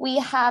up, we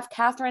have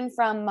Catherine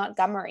from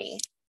Montgomery.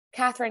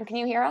 Catherine, can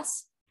you hear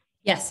us?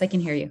 Yes, I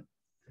can hear you.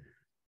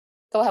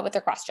 Go ahead with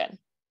your question.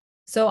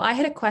 So I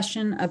had a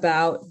question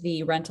about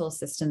the rental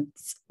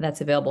assistance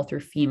that's available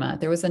through FEMA.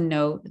 There was a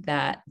note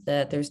that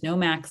there's no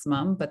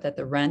maximum, but that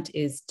the rent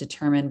is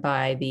determined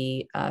by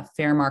the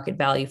fair market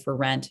value for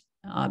rent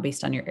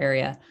based on your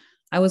area.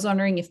 I was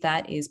wondering if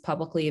that is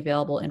publicly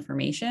available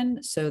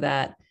information so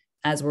that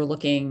as we're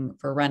looking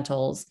for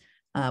rentals,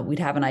 we'd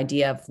have an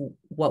idea of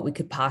what we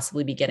could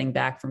possibly be getting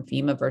back from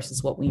FEMA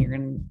versus what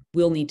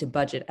we'll need to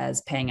budget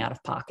as paying out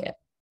of pocket.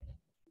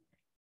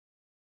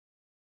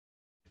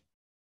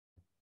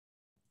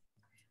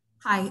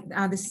 Hi,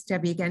 this is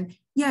Debbie again.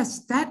 Yes,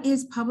 that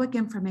is public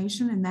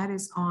information, and that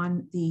is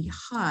on the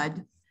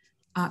HUD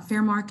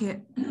fair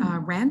market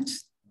rent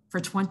for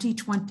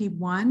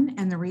 2021.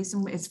 And the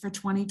reason it's for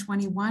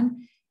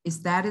 2021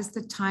 is that is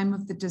the time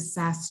of the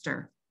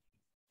disaster.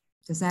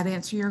 Does that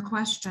answer your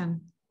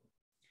question?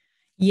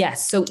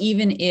 Yes. So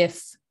even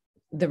if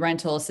the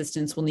rental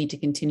assistance will need to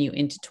continue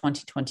into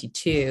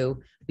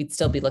 2022, we'd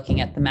still be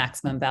looking at the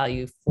maximum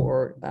value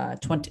for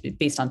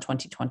based on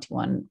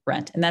 2021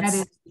 rent. And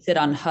that's it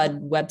on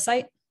HUD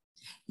website?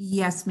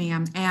 Yes,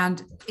 ma'am.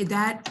 And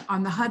that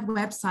on the HUD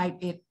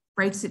website, it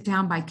breaks it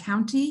down by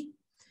county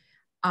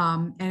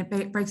and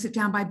it breaks it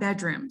down by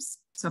bedrooms.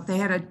 So if they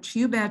had a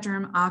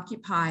 2-bedroom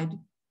occupied,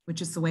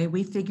 which is the way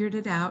we figured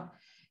it out,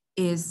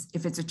 is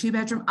if it's a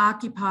 2-bedroom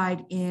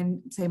occupied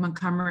in, say,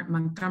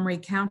 Montgomery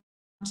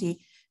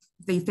County,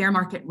 the fair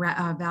market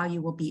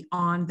value will be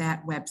on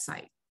that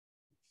website.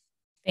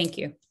 Thank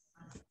you.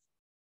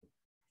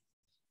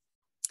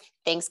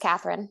 Thanks,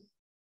 Catherine.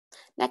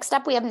 Next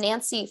up, we have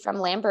Nancy from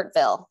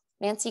Lambertville.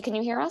 Nancy, can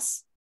you hear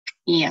us?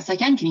 Yes, I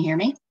can. Can you hear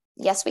me?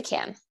 Yes, we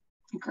can.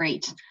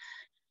 Great.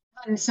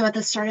 So at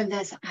the start of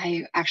this,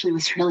 I actually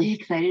was really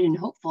excited and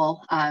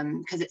hopeful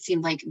because it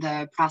seemed like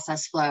the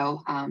process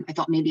flow, I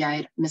thought maybe I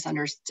had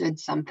misunderstood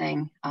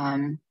something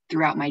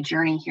throughout my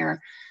journey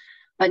here.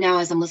 But now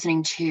as I'm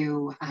listening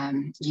to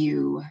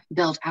you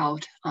build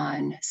out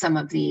on some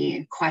of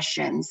the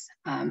questions,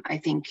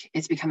 I think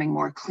it's becoming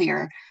more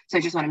clear. So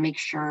I just want to make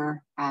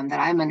sure that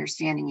I'm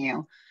understanding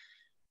you.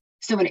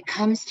 So when it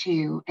comes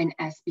to an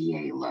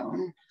SBA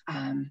loan,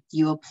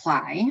 you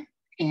apply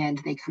and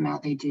they come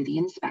out, they do the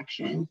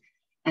inspection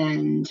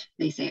and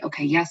they say,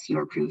 okay, yes,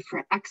 you're approved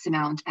for X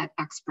amount at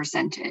X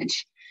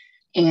percentage.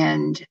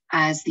 And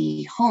as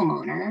the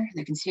homeowner,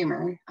 the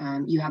consumer,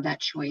 you have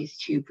that choice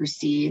to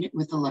proceed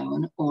with the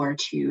loan or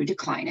to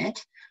decline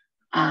it.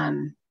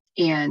 And,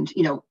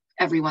 you know,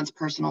 everyone's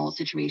personal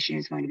situation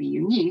is going to be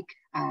unique.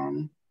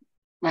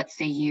 Let's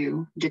say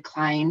you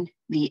decline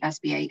the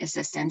SBA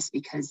assistance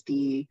because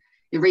the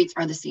rates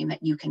are the same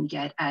that you can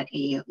get at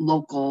a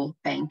local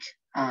bank.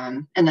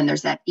 And then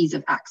there's that ease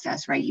of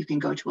access, right? You can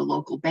go to a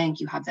local bank,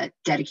 you have that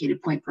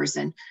dedicated point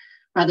person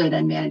rather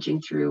than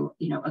managing through,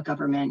 you know, a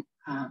government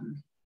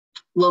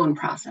loan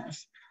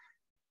process.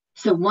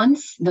 So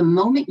once the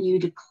moment you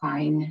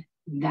decline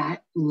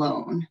that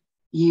loan,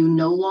 you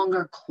no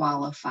longer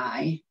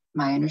qualify,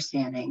 my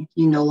understanding,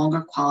 you no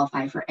longer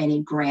qualify for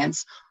any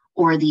grants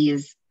or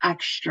these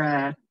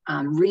extra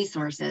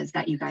resources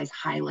that you guys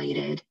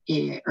highlighted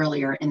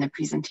earlier in the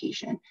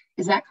presentation.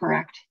 Is that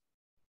correct?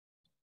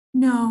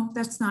 No,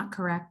 that's not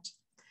correct.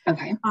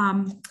 Okay.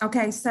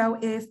 Okay, so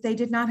if they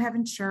did not have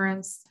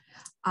insurance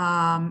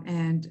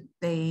and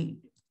they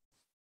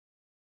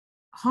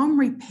home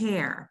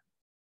repair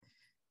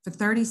for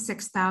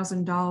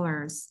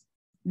 $36,000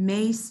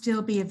 may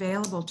still be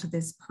available to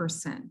this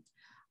person.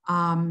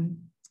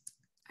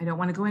 I don't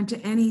want to go into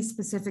any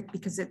specific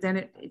because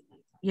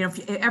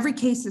every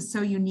case is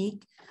so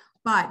unique,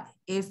 but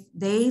if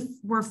they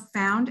were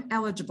found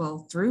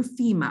eligible through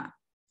FEMA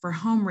for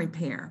home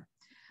repair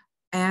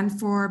and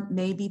for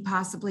maybe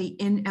possibly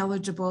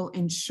ineligible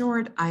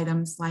insured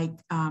items like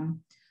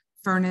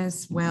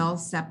furnace,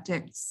 wells,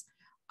 septics,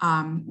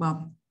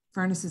 well,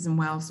 furnaces and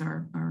wells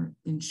are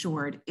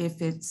insured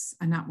if it's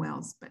not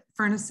wells, but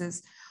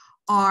furnaces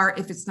are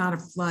if it's not a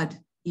flood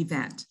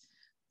event.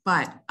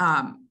 But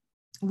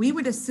we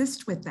would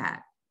assist with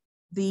that.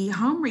 The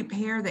home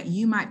repair that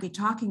you might be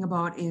talking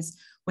about is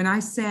when I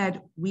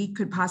said we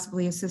could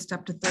possibly assist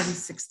up to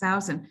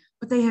 $36,000,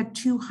 but they had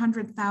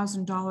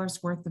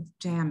 $200,000 worth of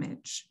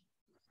damage.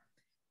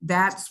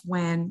 That's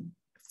when,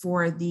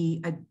 for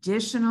the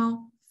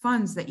additional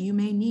funds that you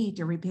may need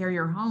to repair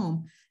your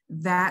home,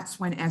 that's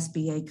when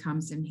SBA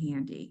comes in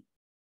handy.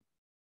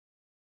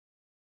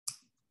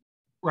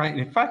 Right,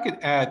 and if I could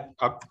add,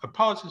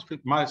 apologies if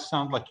it might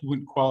sound like you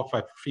wouldn't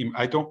qualify for FEMA.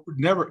 I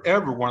never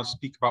ever want to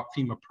speak about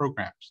FEMA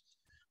programs.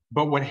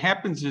 But what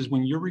happens is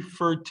when you're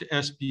referred to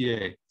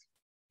SBA,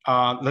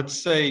 let's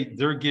say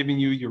they're giving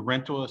you your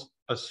rental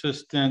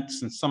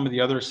assistance and some of the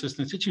other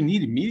assistance that you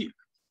need immediately.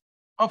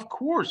 Of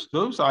course,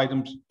 those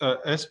items,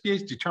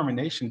 SBA's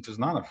determination does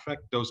not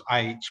affect those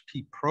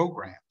IHP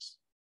programs.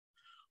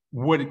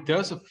 What it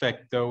does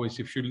affect, though, is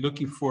if you're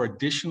looking for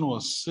additional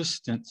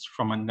assistance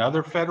from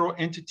another federal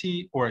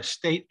entity or a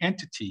state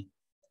entity,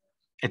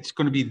 it's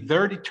going to be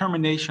their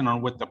determination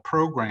on what the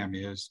program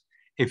is.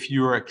 If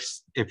you're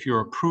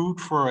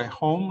approved for a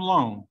home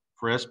loan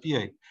for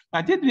SBA.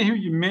 I didn't hear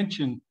you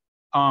mention,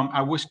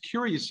 I was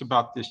curious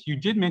about this. You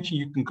did mention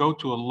you can go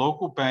to a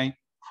local bank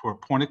for a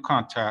point of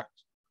contact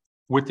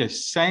with the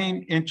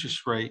same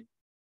interest rate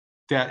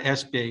that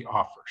SBA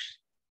offers.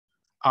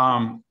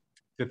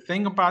 The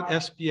thing about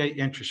SBA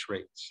interest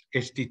rates,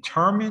 it's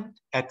determined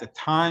at the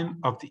time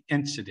of the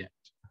incident.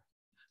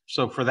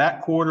 So for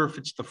that quarter, if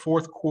it's the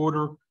fourth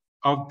quarter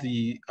of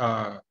the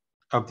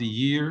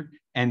year,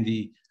 and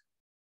the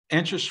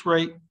interest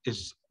rate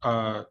is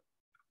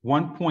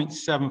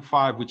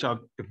 1.75, which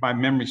if my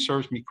memory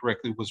serves me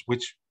correctly,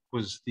 which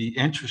was the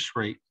interest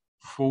rate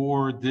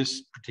for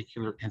this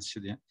particular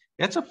incident.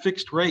 That's a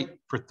fixed rate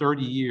for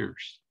 30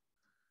 years.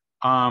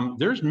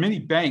 There's many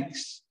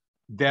banks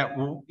that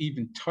won't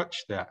even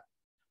touch that.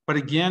 But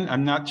again,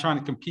 I'm not trying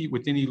to compete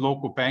with any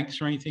local banks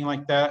or anything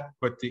like that,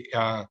 but the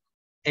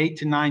 8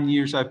 to 9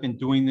 years I've been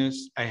doing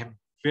this, I have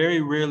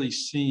very rarely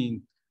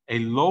seen a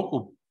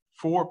local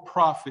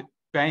for-profit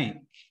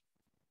bank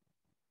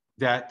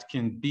that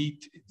can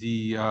beat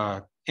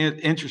the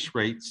interest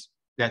rates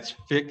that's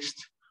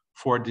fixed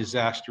for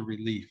disaster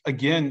relief.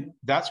 Again,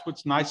 that's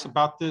what's nice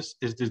about this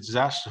is the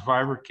disaster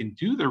survivor can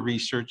do their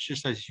research,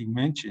 just as you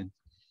mentioned,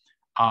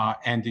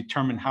 and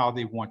determine how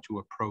they want to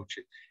approach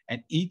it.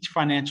 And each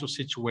financial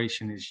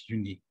situation is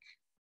unique.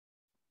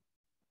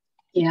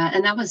 Yeah,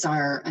 and that was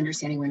our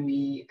understanding when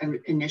we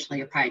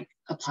initially applied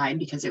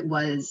because it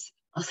was,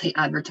 I'll say,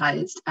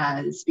 advertised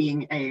as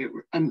being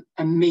an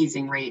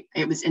amazing rate.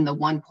 It was in the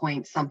 1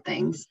 point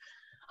somethings,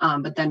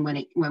 but then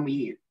when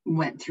we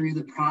went through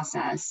the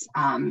process,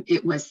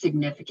 it was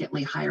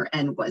significantly higher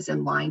and was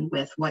in line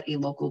with what a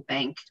local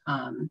bank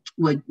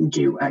would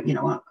do,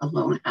 a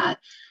loan at.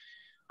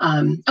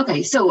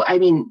 Okay, so I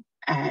mean,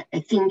 I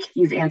think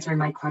you've answered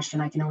my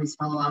question. I can always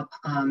follow up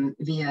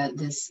via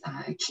this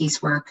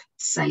casework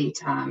site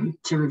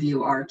to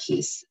review our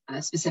case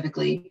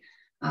specifically.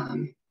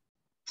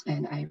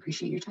 And I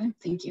appreciate your time.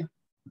 Thank you.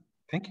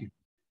 Thank you.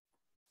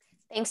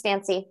 Thanks,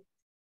 Nancy.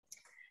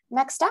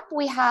 Next up,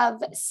 we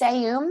have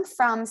Sayum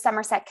from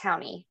Somerset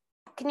County.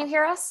 Can you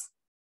hear us?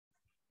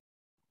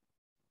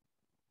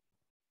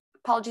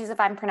 Apologies if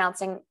I'm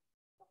pronouncing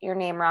your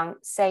name wrong.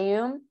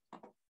 Sayum?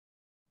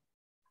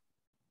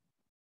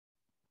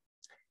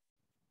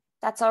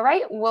 That's all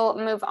right. We'll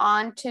move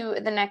on to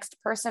the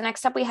next person.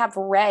 Next up, we have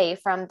Ray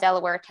from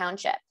Delaware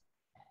Township.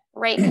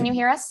 Ray, can you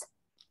hear us?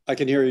 I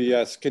can hear you,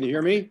 yes. Can you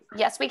hear me?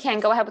 Yes, we can.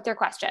 Go ahead with your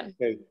question.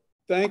 Okay.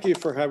 Thank you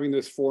for having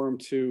this forum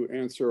to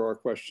answer our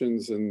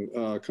questions and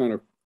kind of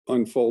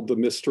unfold the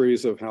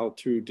mysteries of how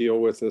to deal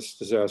with this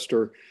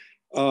disaster.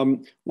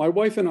 My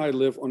wife and I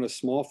live on a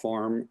small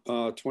farm,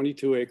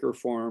 22-acre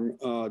farm,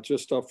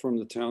 just up from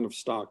the town of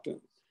Stockton.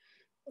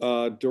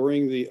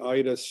 During the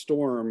Ida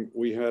storm,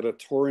 we had a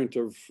torrent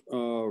of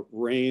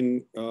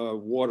rain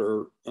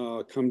water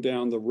come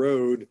down the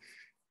road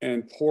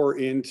and pour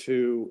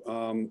into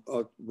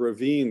a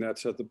ravine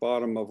that's at the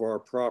bottom of our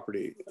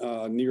property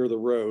near the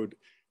road.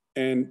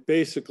 And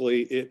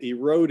basically it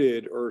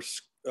eroded or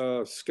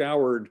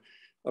scoured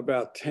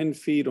about 10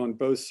 feet on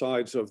both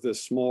sides of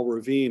this small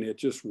ravine. It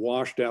just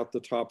washed out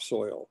the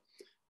topsoil.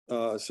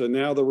 So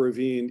now the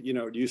ravine,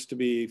 it used to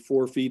be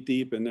 4 feet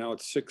deep and now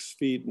it's 6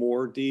 feet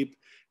more deep,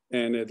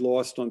 and it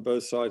lost on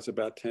both sides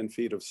about 10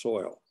 feet of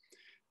soil.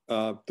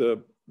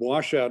 The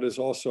washout is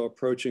also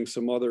approaching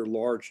some other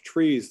large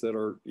trees that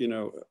are,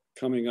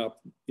 coming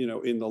up,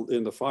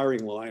 in the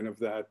firing line of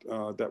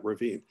that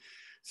ravine.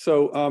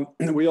 So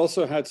we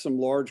also had some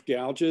large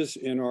gouges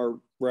in our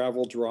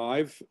gravel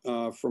drive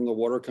from the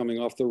water coming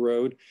off the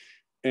road.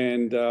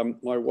 And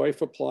my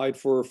wife applied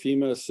for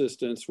FEMA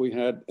assistance. We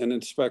had an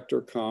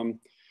inspector come.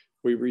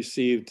 We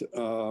received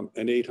an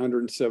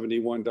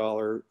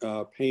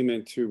 $871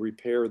 payment to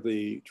repair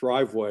the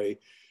driveway,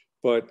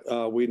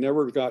 but we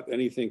never got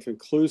anything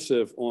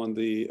conclusive on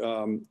the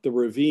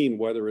ravine,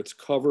 whether it's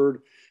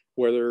covered,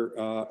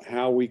 whether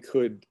how we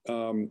could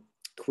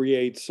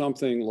create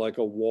something like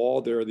a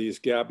wall. There are these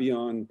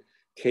gabion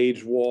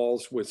cage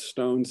walls with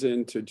stones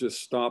in to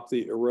just stop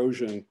the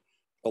erosion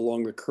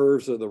along the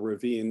curves of the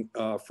ravine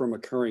from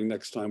occurring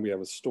next time we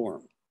have a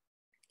storm.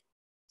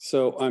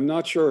 So I'm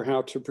not sure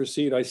how to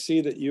proceed. I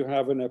see that you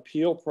have an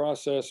appeal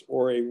process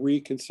or a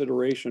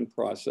reconsideration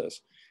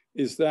process.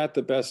 Is that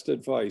the best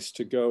advice,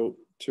 to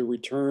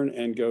return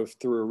and go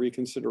through a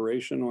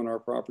reconsideration on our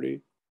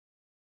property?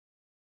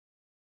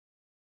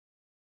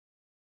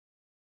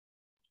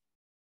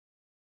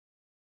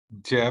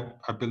 Deb,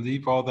 I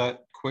believe all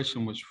that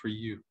question was for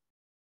you.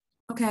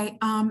 Okay,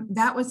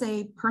 that was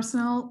a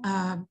personal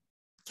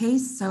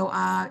case. So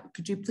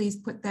could you please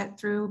put that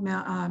through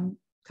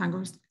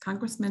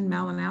Congressman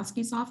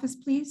Malinowski's office,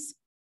 please?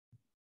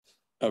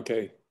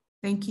 Okay.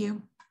 Thank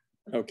you.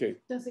 Okay.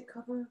 Does it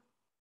cover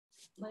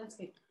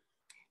landscape?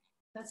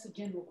 That's a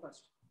general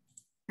question.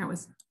 That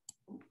was.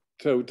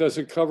 So does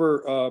it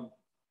cover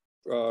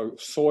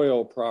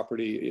soil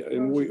property?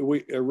 And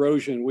we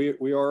erosion.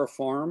 We are a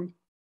farm,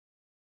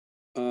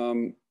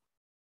 and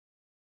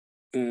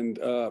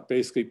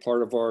basically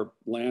part of our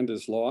land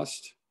is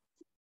lost.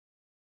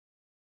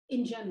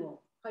 In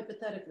general,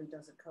 hypothetically,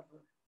 does it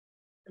cover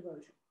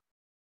erosion?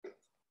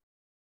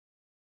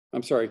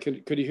 I'm sorry,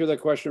 could you hear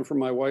that question from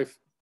my wife?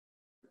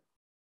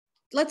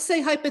 Let's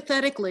say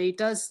hypothetically,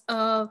 does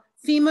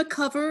FEMA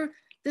cover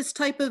this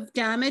type of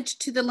damage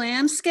to the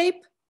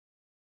landscape?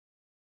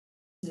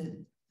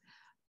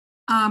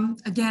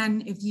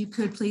 Again, if you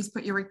could please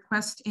put your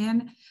request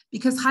in,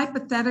 because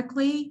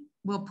hypothetically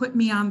will put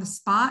me on the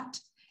spot,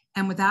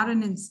 and without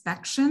an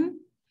inspection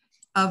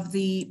of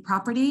the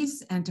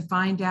properties and to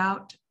find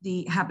out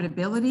the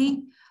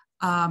habitability,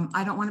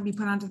 I don't want to be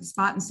put onto the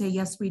spot and say,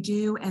 yes, we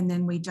do, and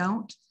then we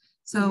don't.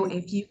 So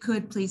if you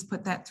could please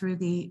put that through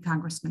the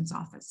Congressman's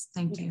office.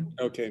 Thank you.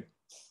 Okay.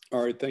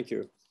 All right. Thank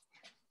you.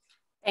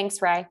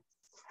 Thanks, Ray.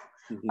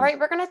 All right,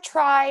 we're going to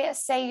try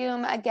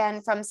Sayum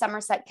again from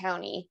Somerset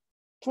County.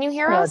 Can you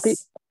hear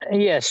us?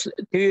 Yes.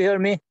 Do you hear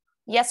me?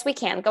 Yes, we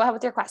can. Go ahead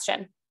with your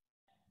question.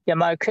 Yeah,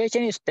 my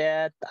question is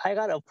that I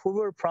got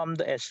approval from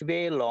the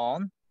SBA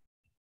loan,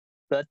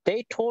 but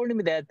they told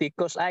me that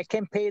because I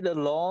can pay the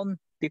loan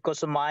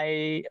because of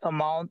my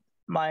amount,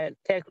 my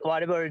tax,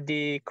 whatever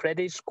the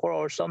credit score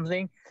or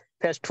something,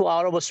 has 2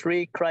 out of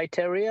 3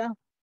 criteria.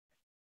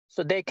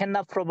 So they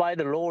cannot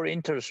provide a lower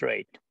interest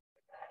rate,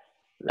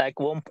 like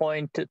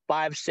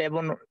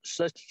 1.57,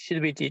 such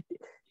should be the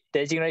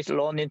designated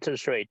loan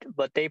interest rate,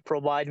 but they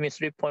provide me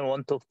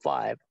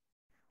 3.125.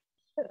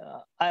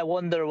 I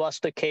wonder what's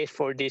the case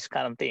for these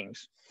kind of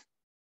things.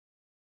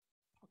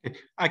 Okay.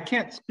 I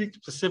can't speak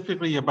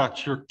specifically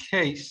about your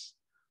case,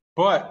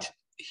 but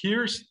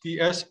here's the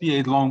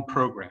SBA loan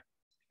program.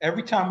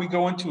 Every time we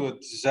go into a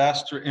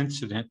disaster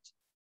incident,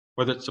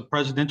 whether it's a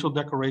presidential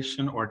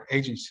declaration or an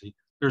agency,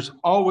 there's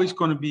always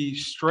going to be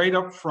straight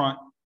up front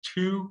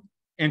 2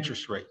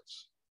 interest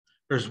rates.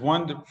 There's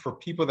one for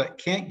people that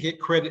can't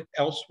get credit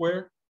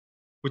elsewhere,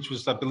 which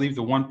was, I believe,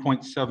 the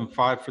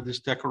 1.75 for this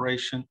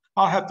declaration.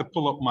 I'll have to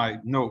pull up my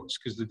notes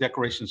because the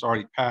declaration's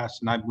already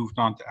passed and I moved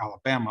on to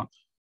Alabama,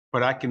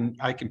 but I can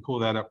pull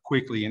that up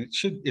quickly, and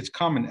it's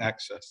common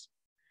access.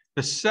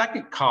 The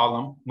second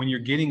column, when you're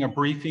getting a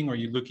briefing or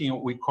you're looking at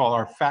what we call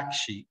our fact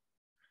sheet,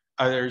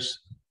 there's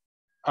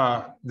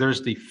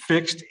the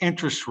fixed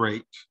interest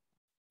rate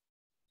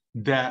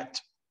that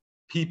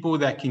people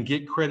that can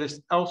get credits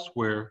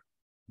elsewhere,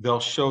 they'll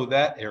show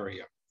that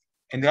area.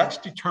 And that's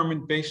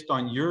determined based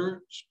on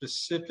your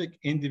specific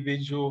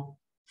individual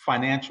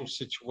financial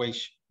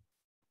situation.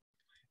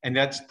 And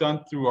that's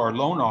done through our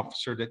loan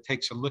officer that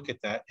takes a look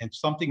at that. And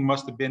something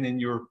must have been in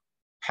your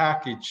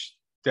package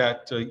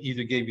that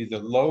either gave you the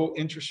low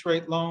interest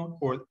rate loan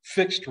or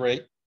fixed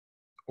rate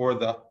or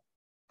the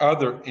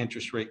other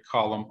interest rate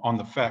column on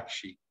the fact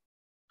sheet.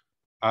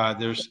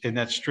 And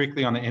that's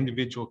strictly on the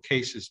individual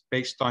cases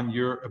based on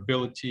your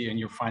ability and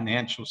your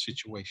financial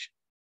situation.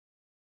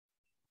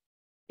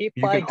 If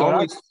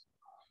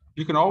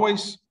You can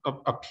always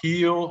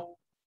appeal.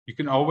 You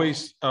can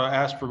always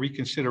ask for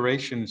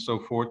reconsideration and so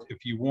forth.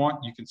 If you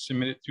want, you can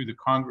submit it through the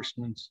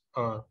congressman's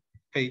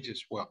page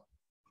as well,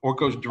 or it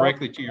goes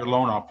directly to your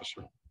loan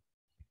officer.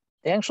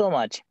 Thanks so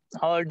much.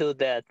 I'll do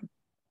that.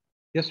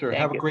 Yes, sir.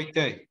 Have a great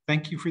day.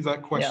 Thank you for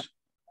that question.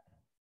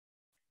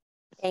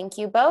 Yeah. Thank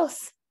you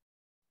both.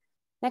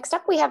 Next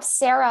up, we have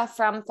Sarah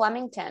from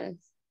Flemington.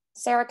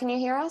 Sarah, can you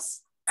hear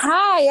us?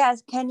 Hi,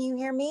 yes. Can you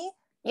hear me?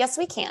 Yes,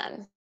 we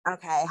can.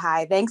 Okay,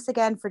 hi. Thanks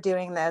again for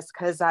doing this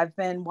because I've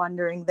been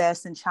wondering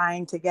this and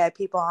trying to get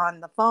people on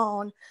the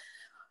phone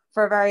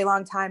for a very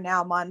long time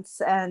now,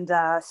 months. And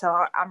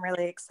so I'm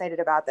really excited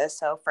about this.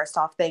 So first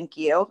off, thank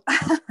you.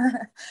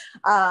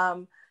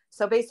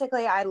 So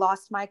basically I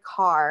lost my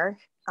car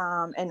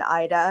in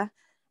Ida,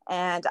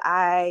 and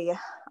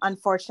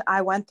unfortunately,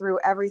 I went through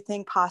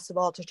everything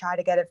possible to try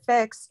to get it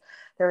fixed.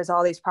 There was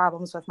all these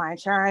problems with my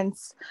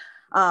insurance.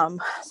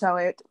 So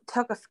it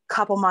took a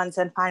couple months,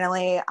 and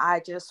finally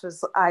I just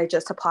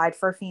applied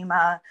for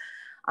FEMA.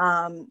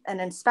 An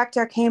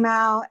inspector came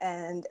out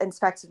and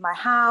inspected my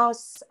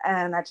house,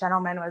 and that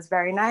gentleman was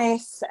very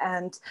nice.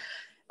 And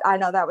I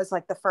know that was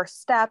like the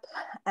first step.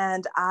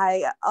 And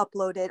I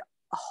uploaded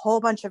a whole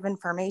bunch of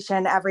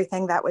information,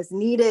 everything that was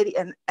needed,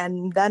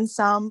 and then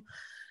some,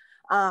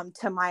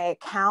 to my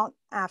account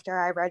after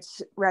I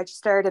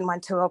registered and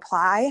went to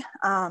apply.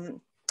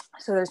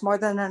 So there's more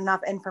than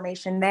enough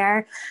information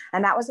there.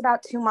 And that was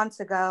about 2 months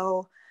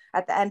ago,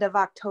 at the end of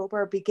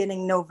October,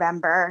 beginning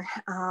November.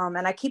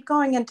 And I keep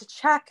going in to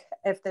check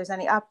if there's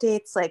any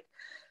updates, like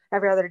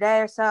every other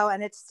day or so,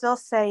 and it's still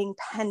saying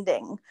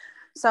pending.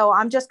 So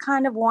I'm just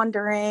kind of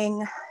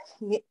wondering,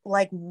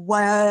 like,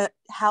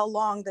 how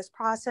long this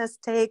process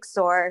takes,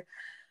 or,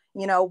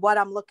 what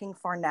I'm looking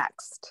for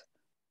next.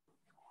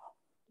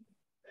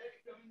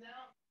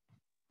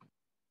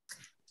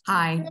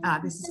 Hi,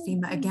 this is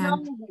FEMA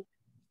again.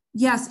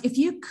 Yes, if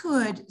you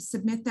could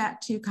submit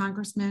that to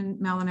Congressman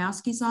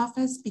Malinowski's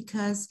office,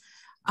 because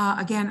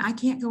again, I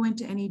can't go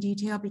into any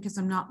detail because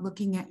I'm not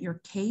looking at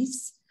your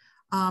case,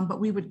 but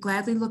we would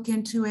gladly look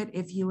into it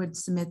if you would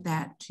submit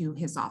that to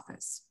his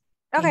office.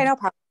 Okay, no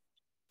problem.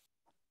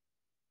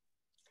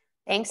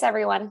 Thanks,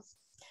 everyone.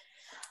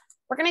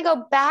 We're going to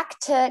go back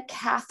to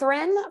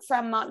Catherine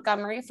from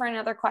Montgomery for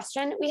another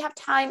question. We have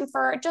time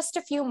for just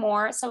a few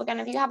more. So again,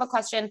 if you have a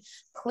question,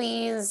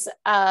 please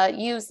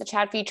use the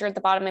chat feature at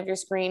the bottom of your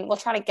screen. We'll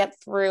try to get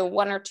through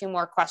 1 or 2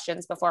 more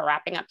questions before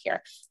wrapping up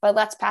here. But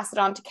let's pass it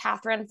on to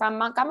Catherine from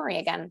Montgomery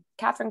again.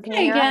 Catherine, can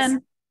you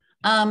hear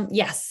us?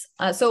 Yes.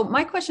 So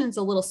my question is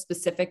a little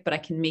specific, but I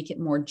can make it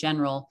more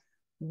general.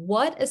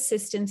 What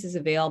assistance is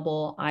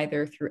available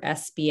either through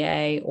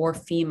SBA or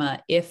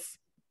FEMA if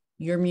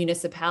your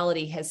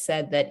municipality has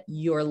said that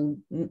you're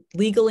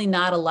legally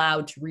not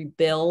allowed to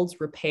rebuild,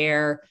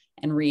 repair,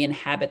 and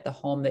re-inhabit the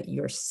home that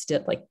you're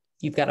still, like,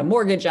 you've got a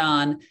mortgage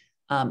on?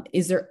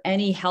 Is there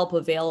any help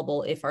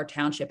available if our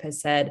township has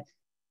said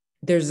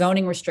there's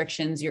zoning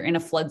restrictions, you're in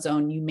a flood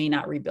zone, you may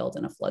not rebuild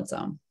in a flood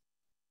zone?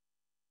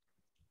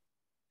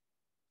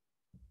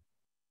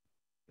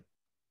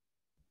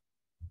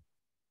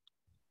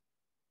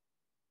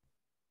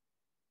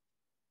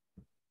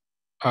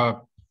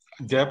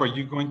 Deb, are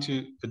you going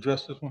to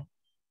address this one?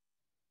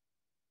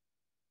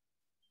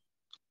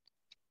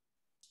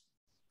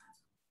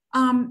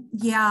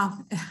 Yeah,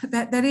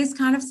 that is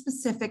kind of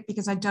specific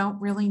because I don't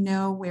really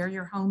know where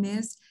your home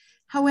is.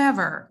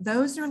 However,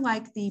 those are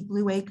like the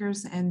Blue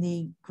Acres and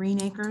the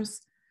Green Acres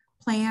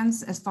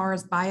plans as far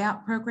as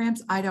buyout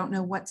programs. I don't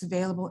know what's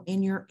available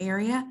in your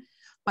area,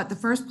 but the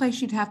first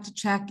place you'd have to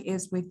check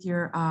is with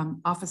your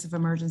Office of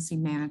Emergency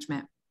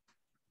Management.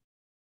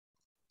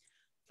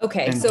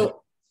 Okay,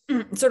 so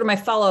sort of my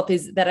follow-up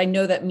is that I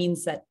know that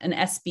means that an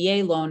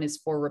SBA loan is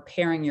for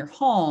repairing your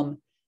home.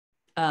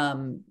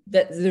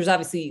 That there's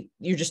obviously,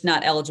 you're just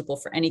not eligible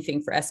for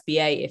anything for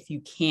SBA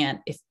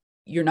if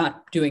you're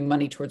not doing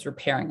money towards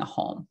repairing a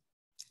home.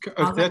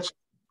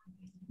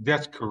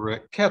 That's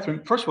correct.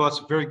 Catherine, first of all,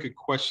 that's a very good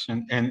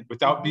question. And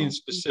without being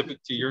specific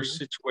to your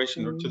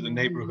situation or to the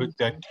neighborhood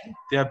that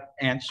Deb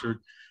answered,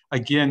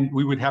 again,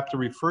 we would have to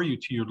refer you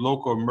to your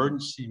local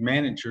emergency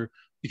manager,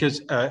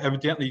 because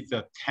evidently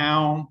the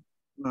town,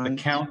 the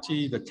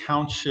county, the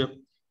township,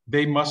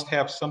 they must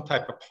have some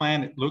type of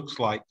plan, it looks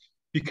like,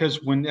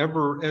 because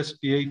whenever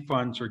SBA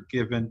funds are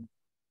given,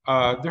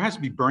 there has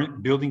to be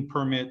building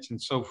permits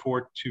and so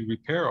forth to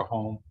repair a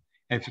home.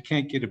 And if you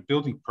can't get a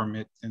building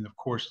permit, then of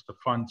course the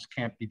funds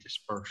can't be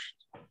dispersed.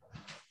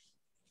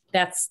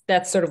 That's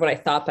sort of what I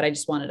thought, but I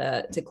just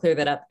wanted to clear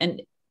that up.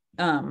 And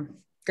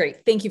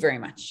great, thank you very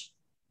much.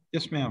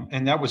 Yes, ma'am.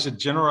 And that was a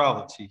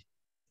generality.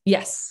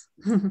 Yes.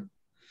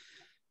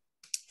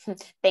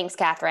 Thanks,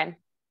 Catherine.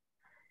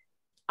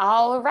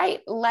 All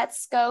right,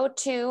 let's go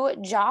to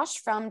Josh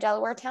from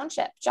Delaware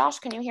Township. Josh,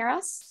 can you hear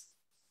us?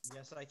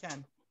 Yes, I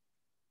can.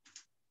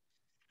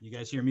 You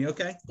guys hear me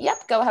okay?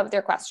 Yep, go ahead with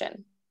your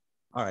question.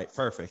 All right,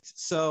 perfect.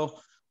 So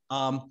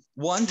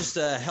one, just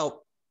to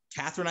help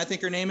Catherine, I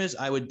think her name is,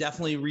 I would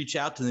definitely reach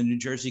out to the New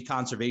Jersey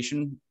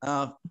Conservation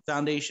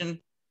Foundation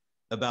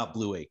about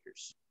Blue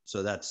Acres.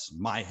 So that's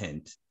my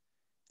hint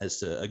as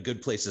to a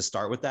good place to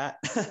start with that.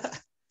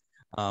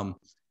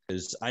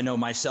 Because I know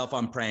myself,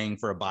 I'm praying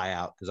for a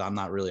buyout because I'm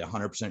not really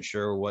 100%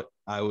 sure what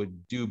I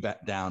would do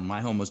back down.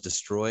 My home was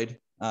destroyed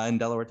in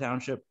Delaware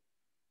Township.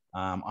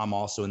 I'm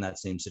also in that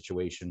same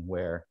situation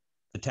where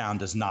the town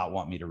does not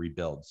want me to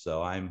rebuild.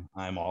 So I'm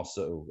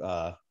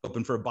also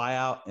open for a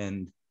buyout,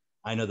 and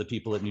I know the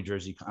people at New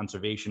Jersey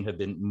Conservation have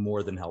been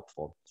more than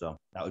helpful. So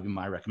that would be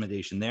my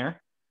recommendation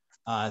there.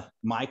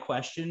 My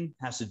question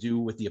has to do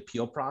with the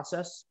appeal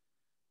process.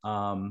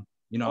 I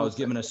was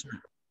given a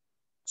certain,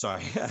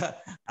 sorry,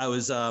 I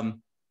was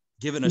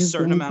given a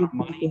certain amount of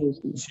money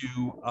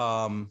to,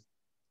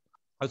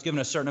 I was given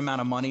a certain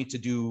amount of money to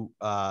do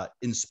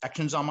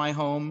inspections on my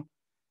home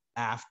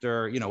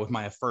after, you know, with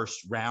my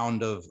first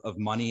round of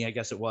money, I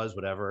guess it was,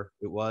 whatever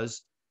it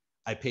was.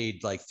 I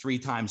paid like 3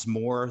 times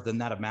more than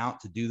that amount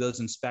to do those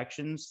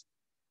inspections.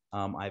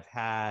 I've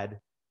had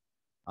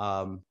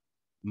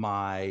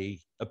my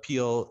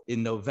appeal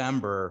in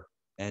November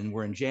and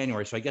we're in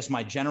January. So I guess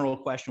my general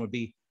question would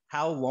be,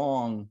 how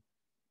long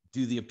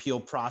do the appeal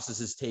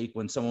processes take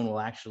when someone will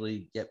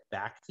actually get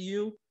back to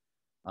you?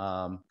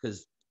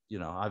 Because, you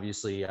know,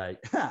 obviously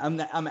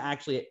I'm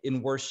actually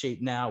in worse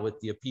shape now with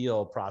the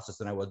appeal process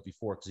than I was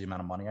before because the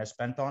amount of money I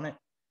spent on it.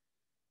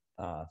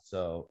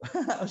 So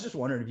I was just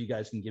wondering if you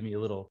guys can give me a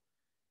little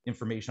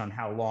information on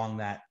how long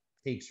that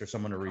takes for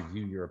someone to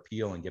review your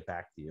appeal and get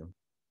back to you.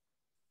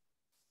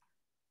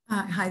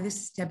 Hi, this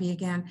is Debbie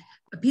again.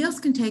 Appeals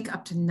can take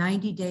up to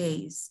 90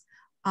 days.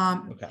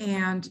 Okay.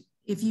 And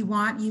if you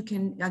want, you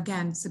can,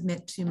 again,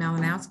 submit to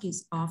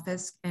Malinowski's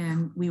office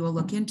and we will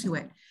look into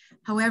it.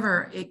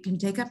 However, it can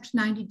take up to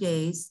 90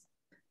 days,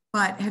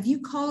 but have you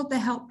called the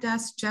help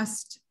desk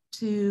just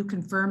to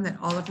confirm that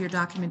all of your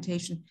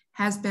documentation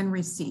has been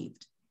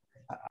received?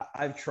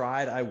 I've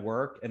tried, I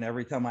work, and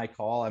every time I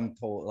call, I'm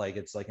told like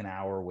it's like an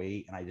hour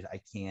wait and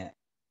I can't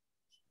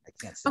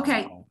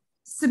okay.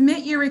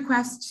 Submit your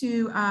request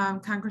to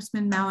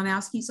Congressman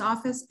Malinowski's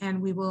office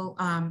and we will,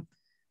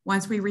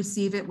 once we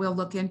receive it, we'll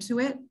look into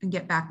it and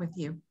get back with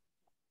you.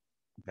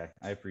 Okay,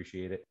 I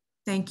appreciate it.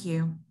 Thank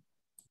you.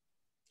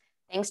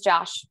 Thanks,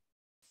 Josh.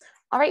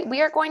 All right,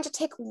 we are going to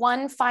take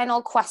one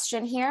final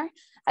question here.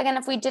 Again,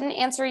 if we didn't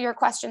answer your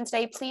question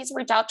today, please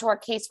reach out to our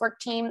casework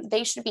team.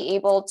 They should be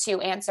able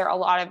to answer a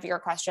lot of your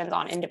questions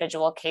on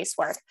individual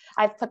casework.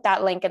 I've put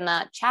that link in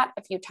the chat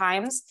a few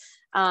times.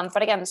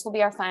 But again, this will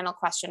be our final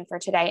question for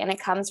today, and it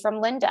comes from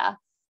Linda.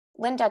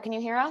 Linda, can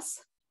you hear us?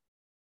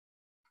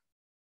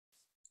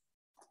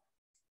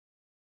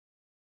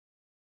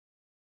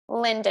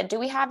 Linda, do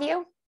we have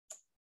you?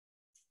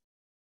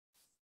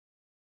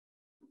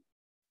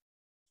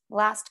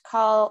 Last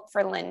call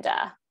for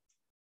Linda.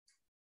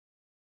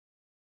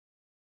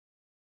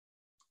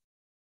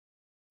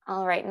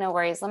 All right, no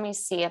worries. Let me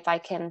see if I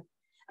can.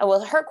 Oh,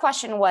 well, her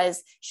question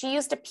was, she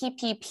used a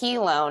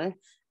PPP loan.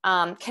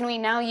 Can we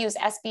now use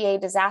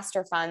SBA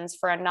disaster funds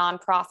for a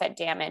nonprofit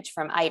damage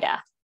from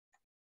Ida?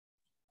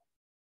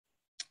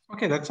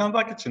 Okay, that sounds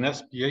like it's an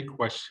SBA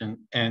question.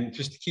 And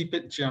just to keep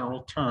it in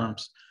general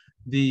terms,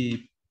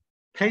 the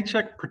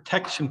Paycheck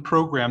Protection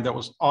Program that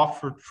was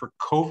offered for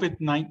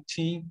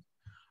COVID-19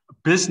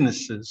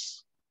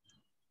 businesses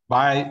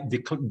by the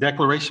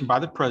declaration by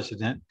the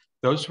president,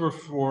 those were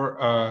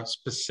for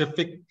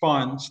specific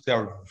funds that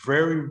are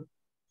very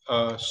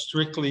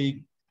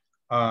strictly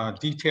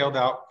detailed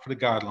out for the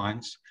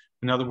guidelines.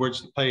 In other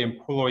words, to pay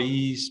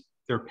employees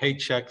their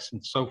paychecks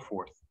and so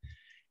forth.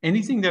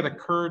 Anything that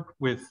occurred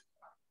with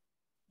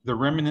the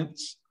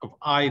remnants of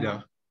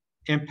Ida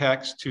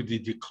impacts to the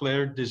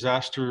declared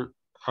disaster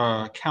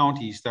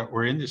counties that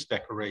were in this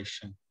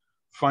declaration.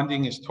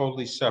 Funding is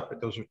totally separate.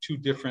 Those are 2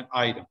 different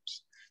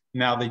items.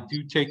 Now they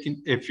do take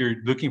in, if you're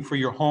looking for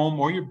your home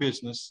or your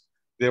business,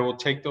 they will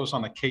take those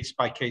on a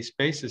case-by-case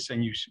basis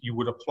and you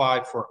would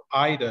apply for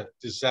Ida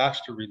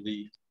disaster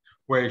relief,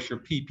 whereas your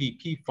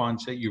PPP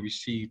funds that you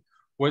received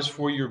was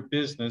for your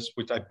business,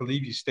 which I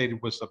believe you stated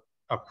was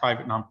a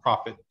private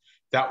nonprofit.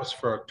 That was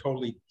for a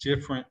totally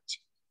different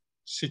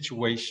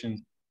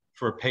situation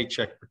for a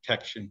paycheck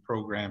protection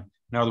program.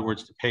 In other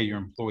words, to pay your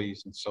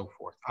employees and so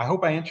forth. I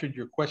hope I answered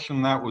your question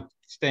on that with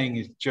staying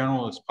as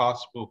general as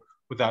possible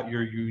without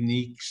your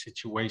unique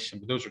situation,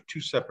 but those are 2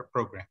 separate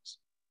programs.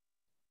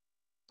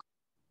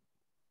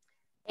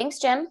 Thanks,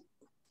 Jim.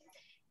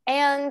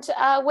 And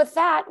with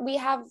that, we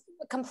have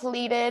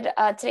completed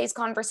today's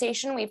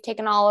conversation. We've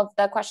taken all of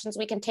the questions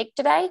we can take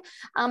today.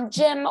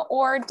 Jim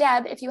or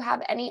Deb, if you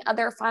have any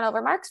other final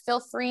remarks, feel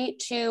free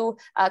to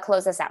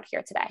close us out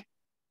here today.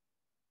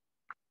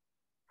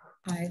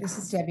 Hi, this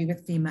is Debbie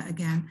with FEMA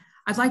again.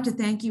 I'd like to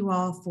thank you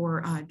all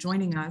for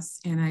joining us,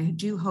 and I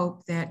do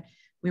hope that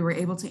we were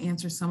able to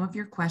answer some of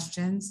your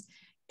questions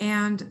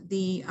and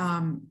the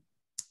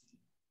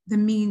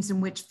means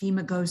in which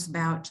FEMA goes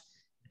about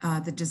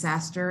the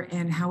disaster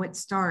and how it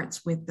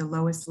starts with the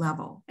lowest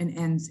level and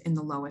ends in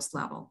the lowest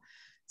level.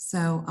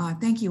 So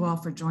thank you all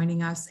for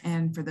joining us.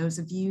 And for those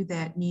of you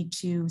that need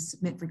to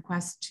submit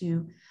requests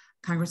to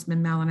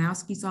Congressman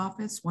Malinowski's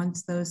office,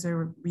 once those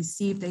are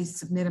received, they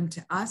submit them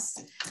to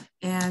us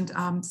and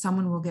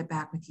someone will get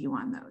back with you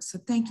on those. So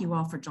thank you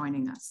all for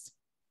joining us.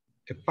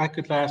 If I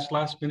could ask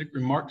last minute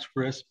remarks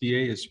for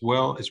SBA as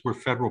well, as we're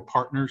federal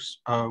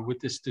partners with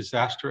this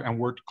disaster and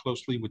worked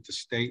closely with the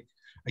state.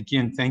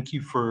 Again, thank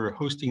you for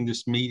hosting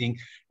this meeting.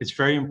 It's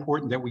very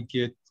important that we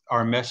get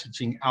our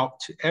messaging out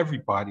to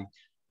everybody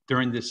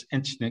during this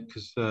incident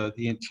because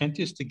the intent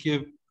is to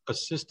give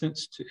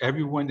assistance to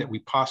everyone that we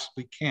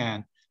possibly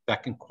can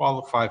that can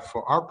qualify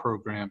for our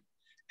program.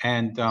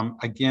 And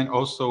again,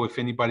 also, if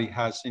anybody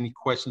has any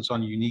questions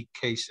on unique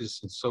cases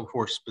and so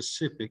forth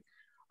specific,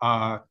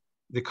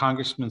 the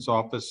Congressman's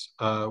office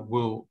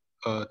will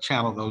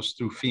channel those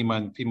through FEMA,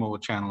 and FEMA will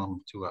channel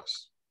them to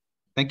us.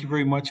 Thank you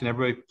very much, and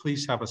everybody,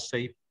 please have a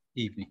safe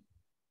evening.